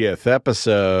 70th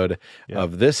episode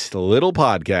of this little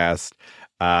podcast.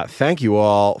 Thank you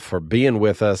all for being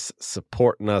with us,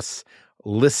 supporting us,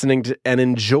 listening to and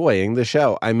enjoying the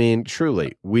show. I mean,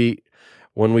 truly,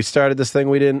 when we started this thing,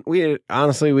 we didn't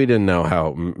know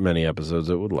how many episodes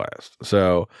it would last.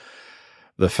 So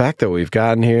the fact that we've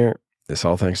gotten here is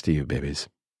all thanks to you, babies.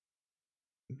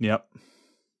 Yep.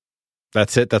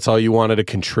 That's it. That's all you wanted to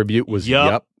contribute was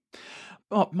yep.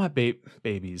 Oh, my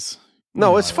babies.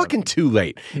 No, it's fucking too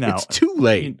late. No, it's too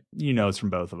late. You know it's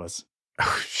from both of us.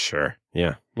 Sure.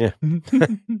 Yeah.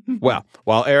 Well,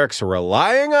 while Eric's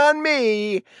relying on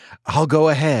me, I'll go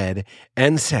ahead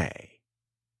and say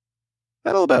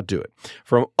that'll about do it.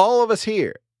 From all of us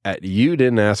here at You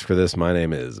Didn't Ask for This, my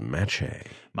name is Matt Shea.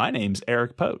 My name's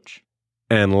Eric Poach.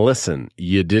 And listen,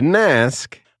 you didn't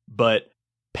ask. But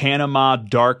Panama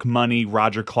Dark Money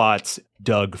Roger Klotz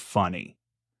Doug Funny.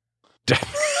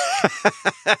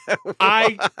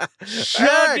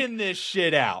 Shugging this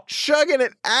shit out. Shugging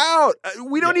it out.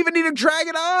 We don't even need to drag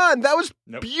it on. That was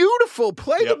beautiful.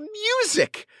 Play the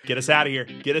music. Get us out of here.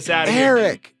 Get us out of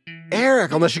here.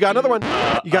 Eric, unless you got another one.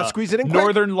 You got to squeeze it in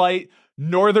quick.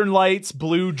 Northern Lights,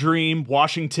 Blue Dream,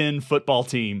 Washington football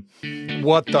team.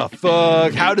 What the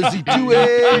fuck? How does he do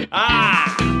it?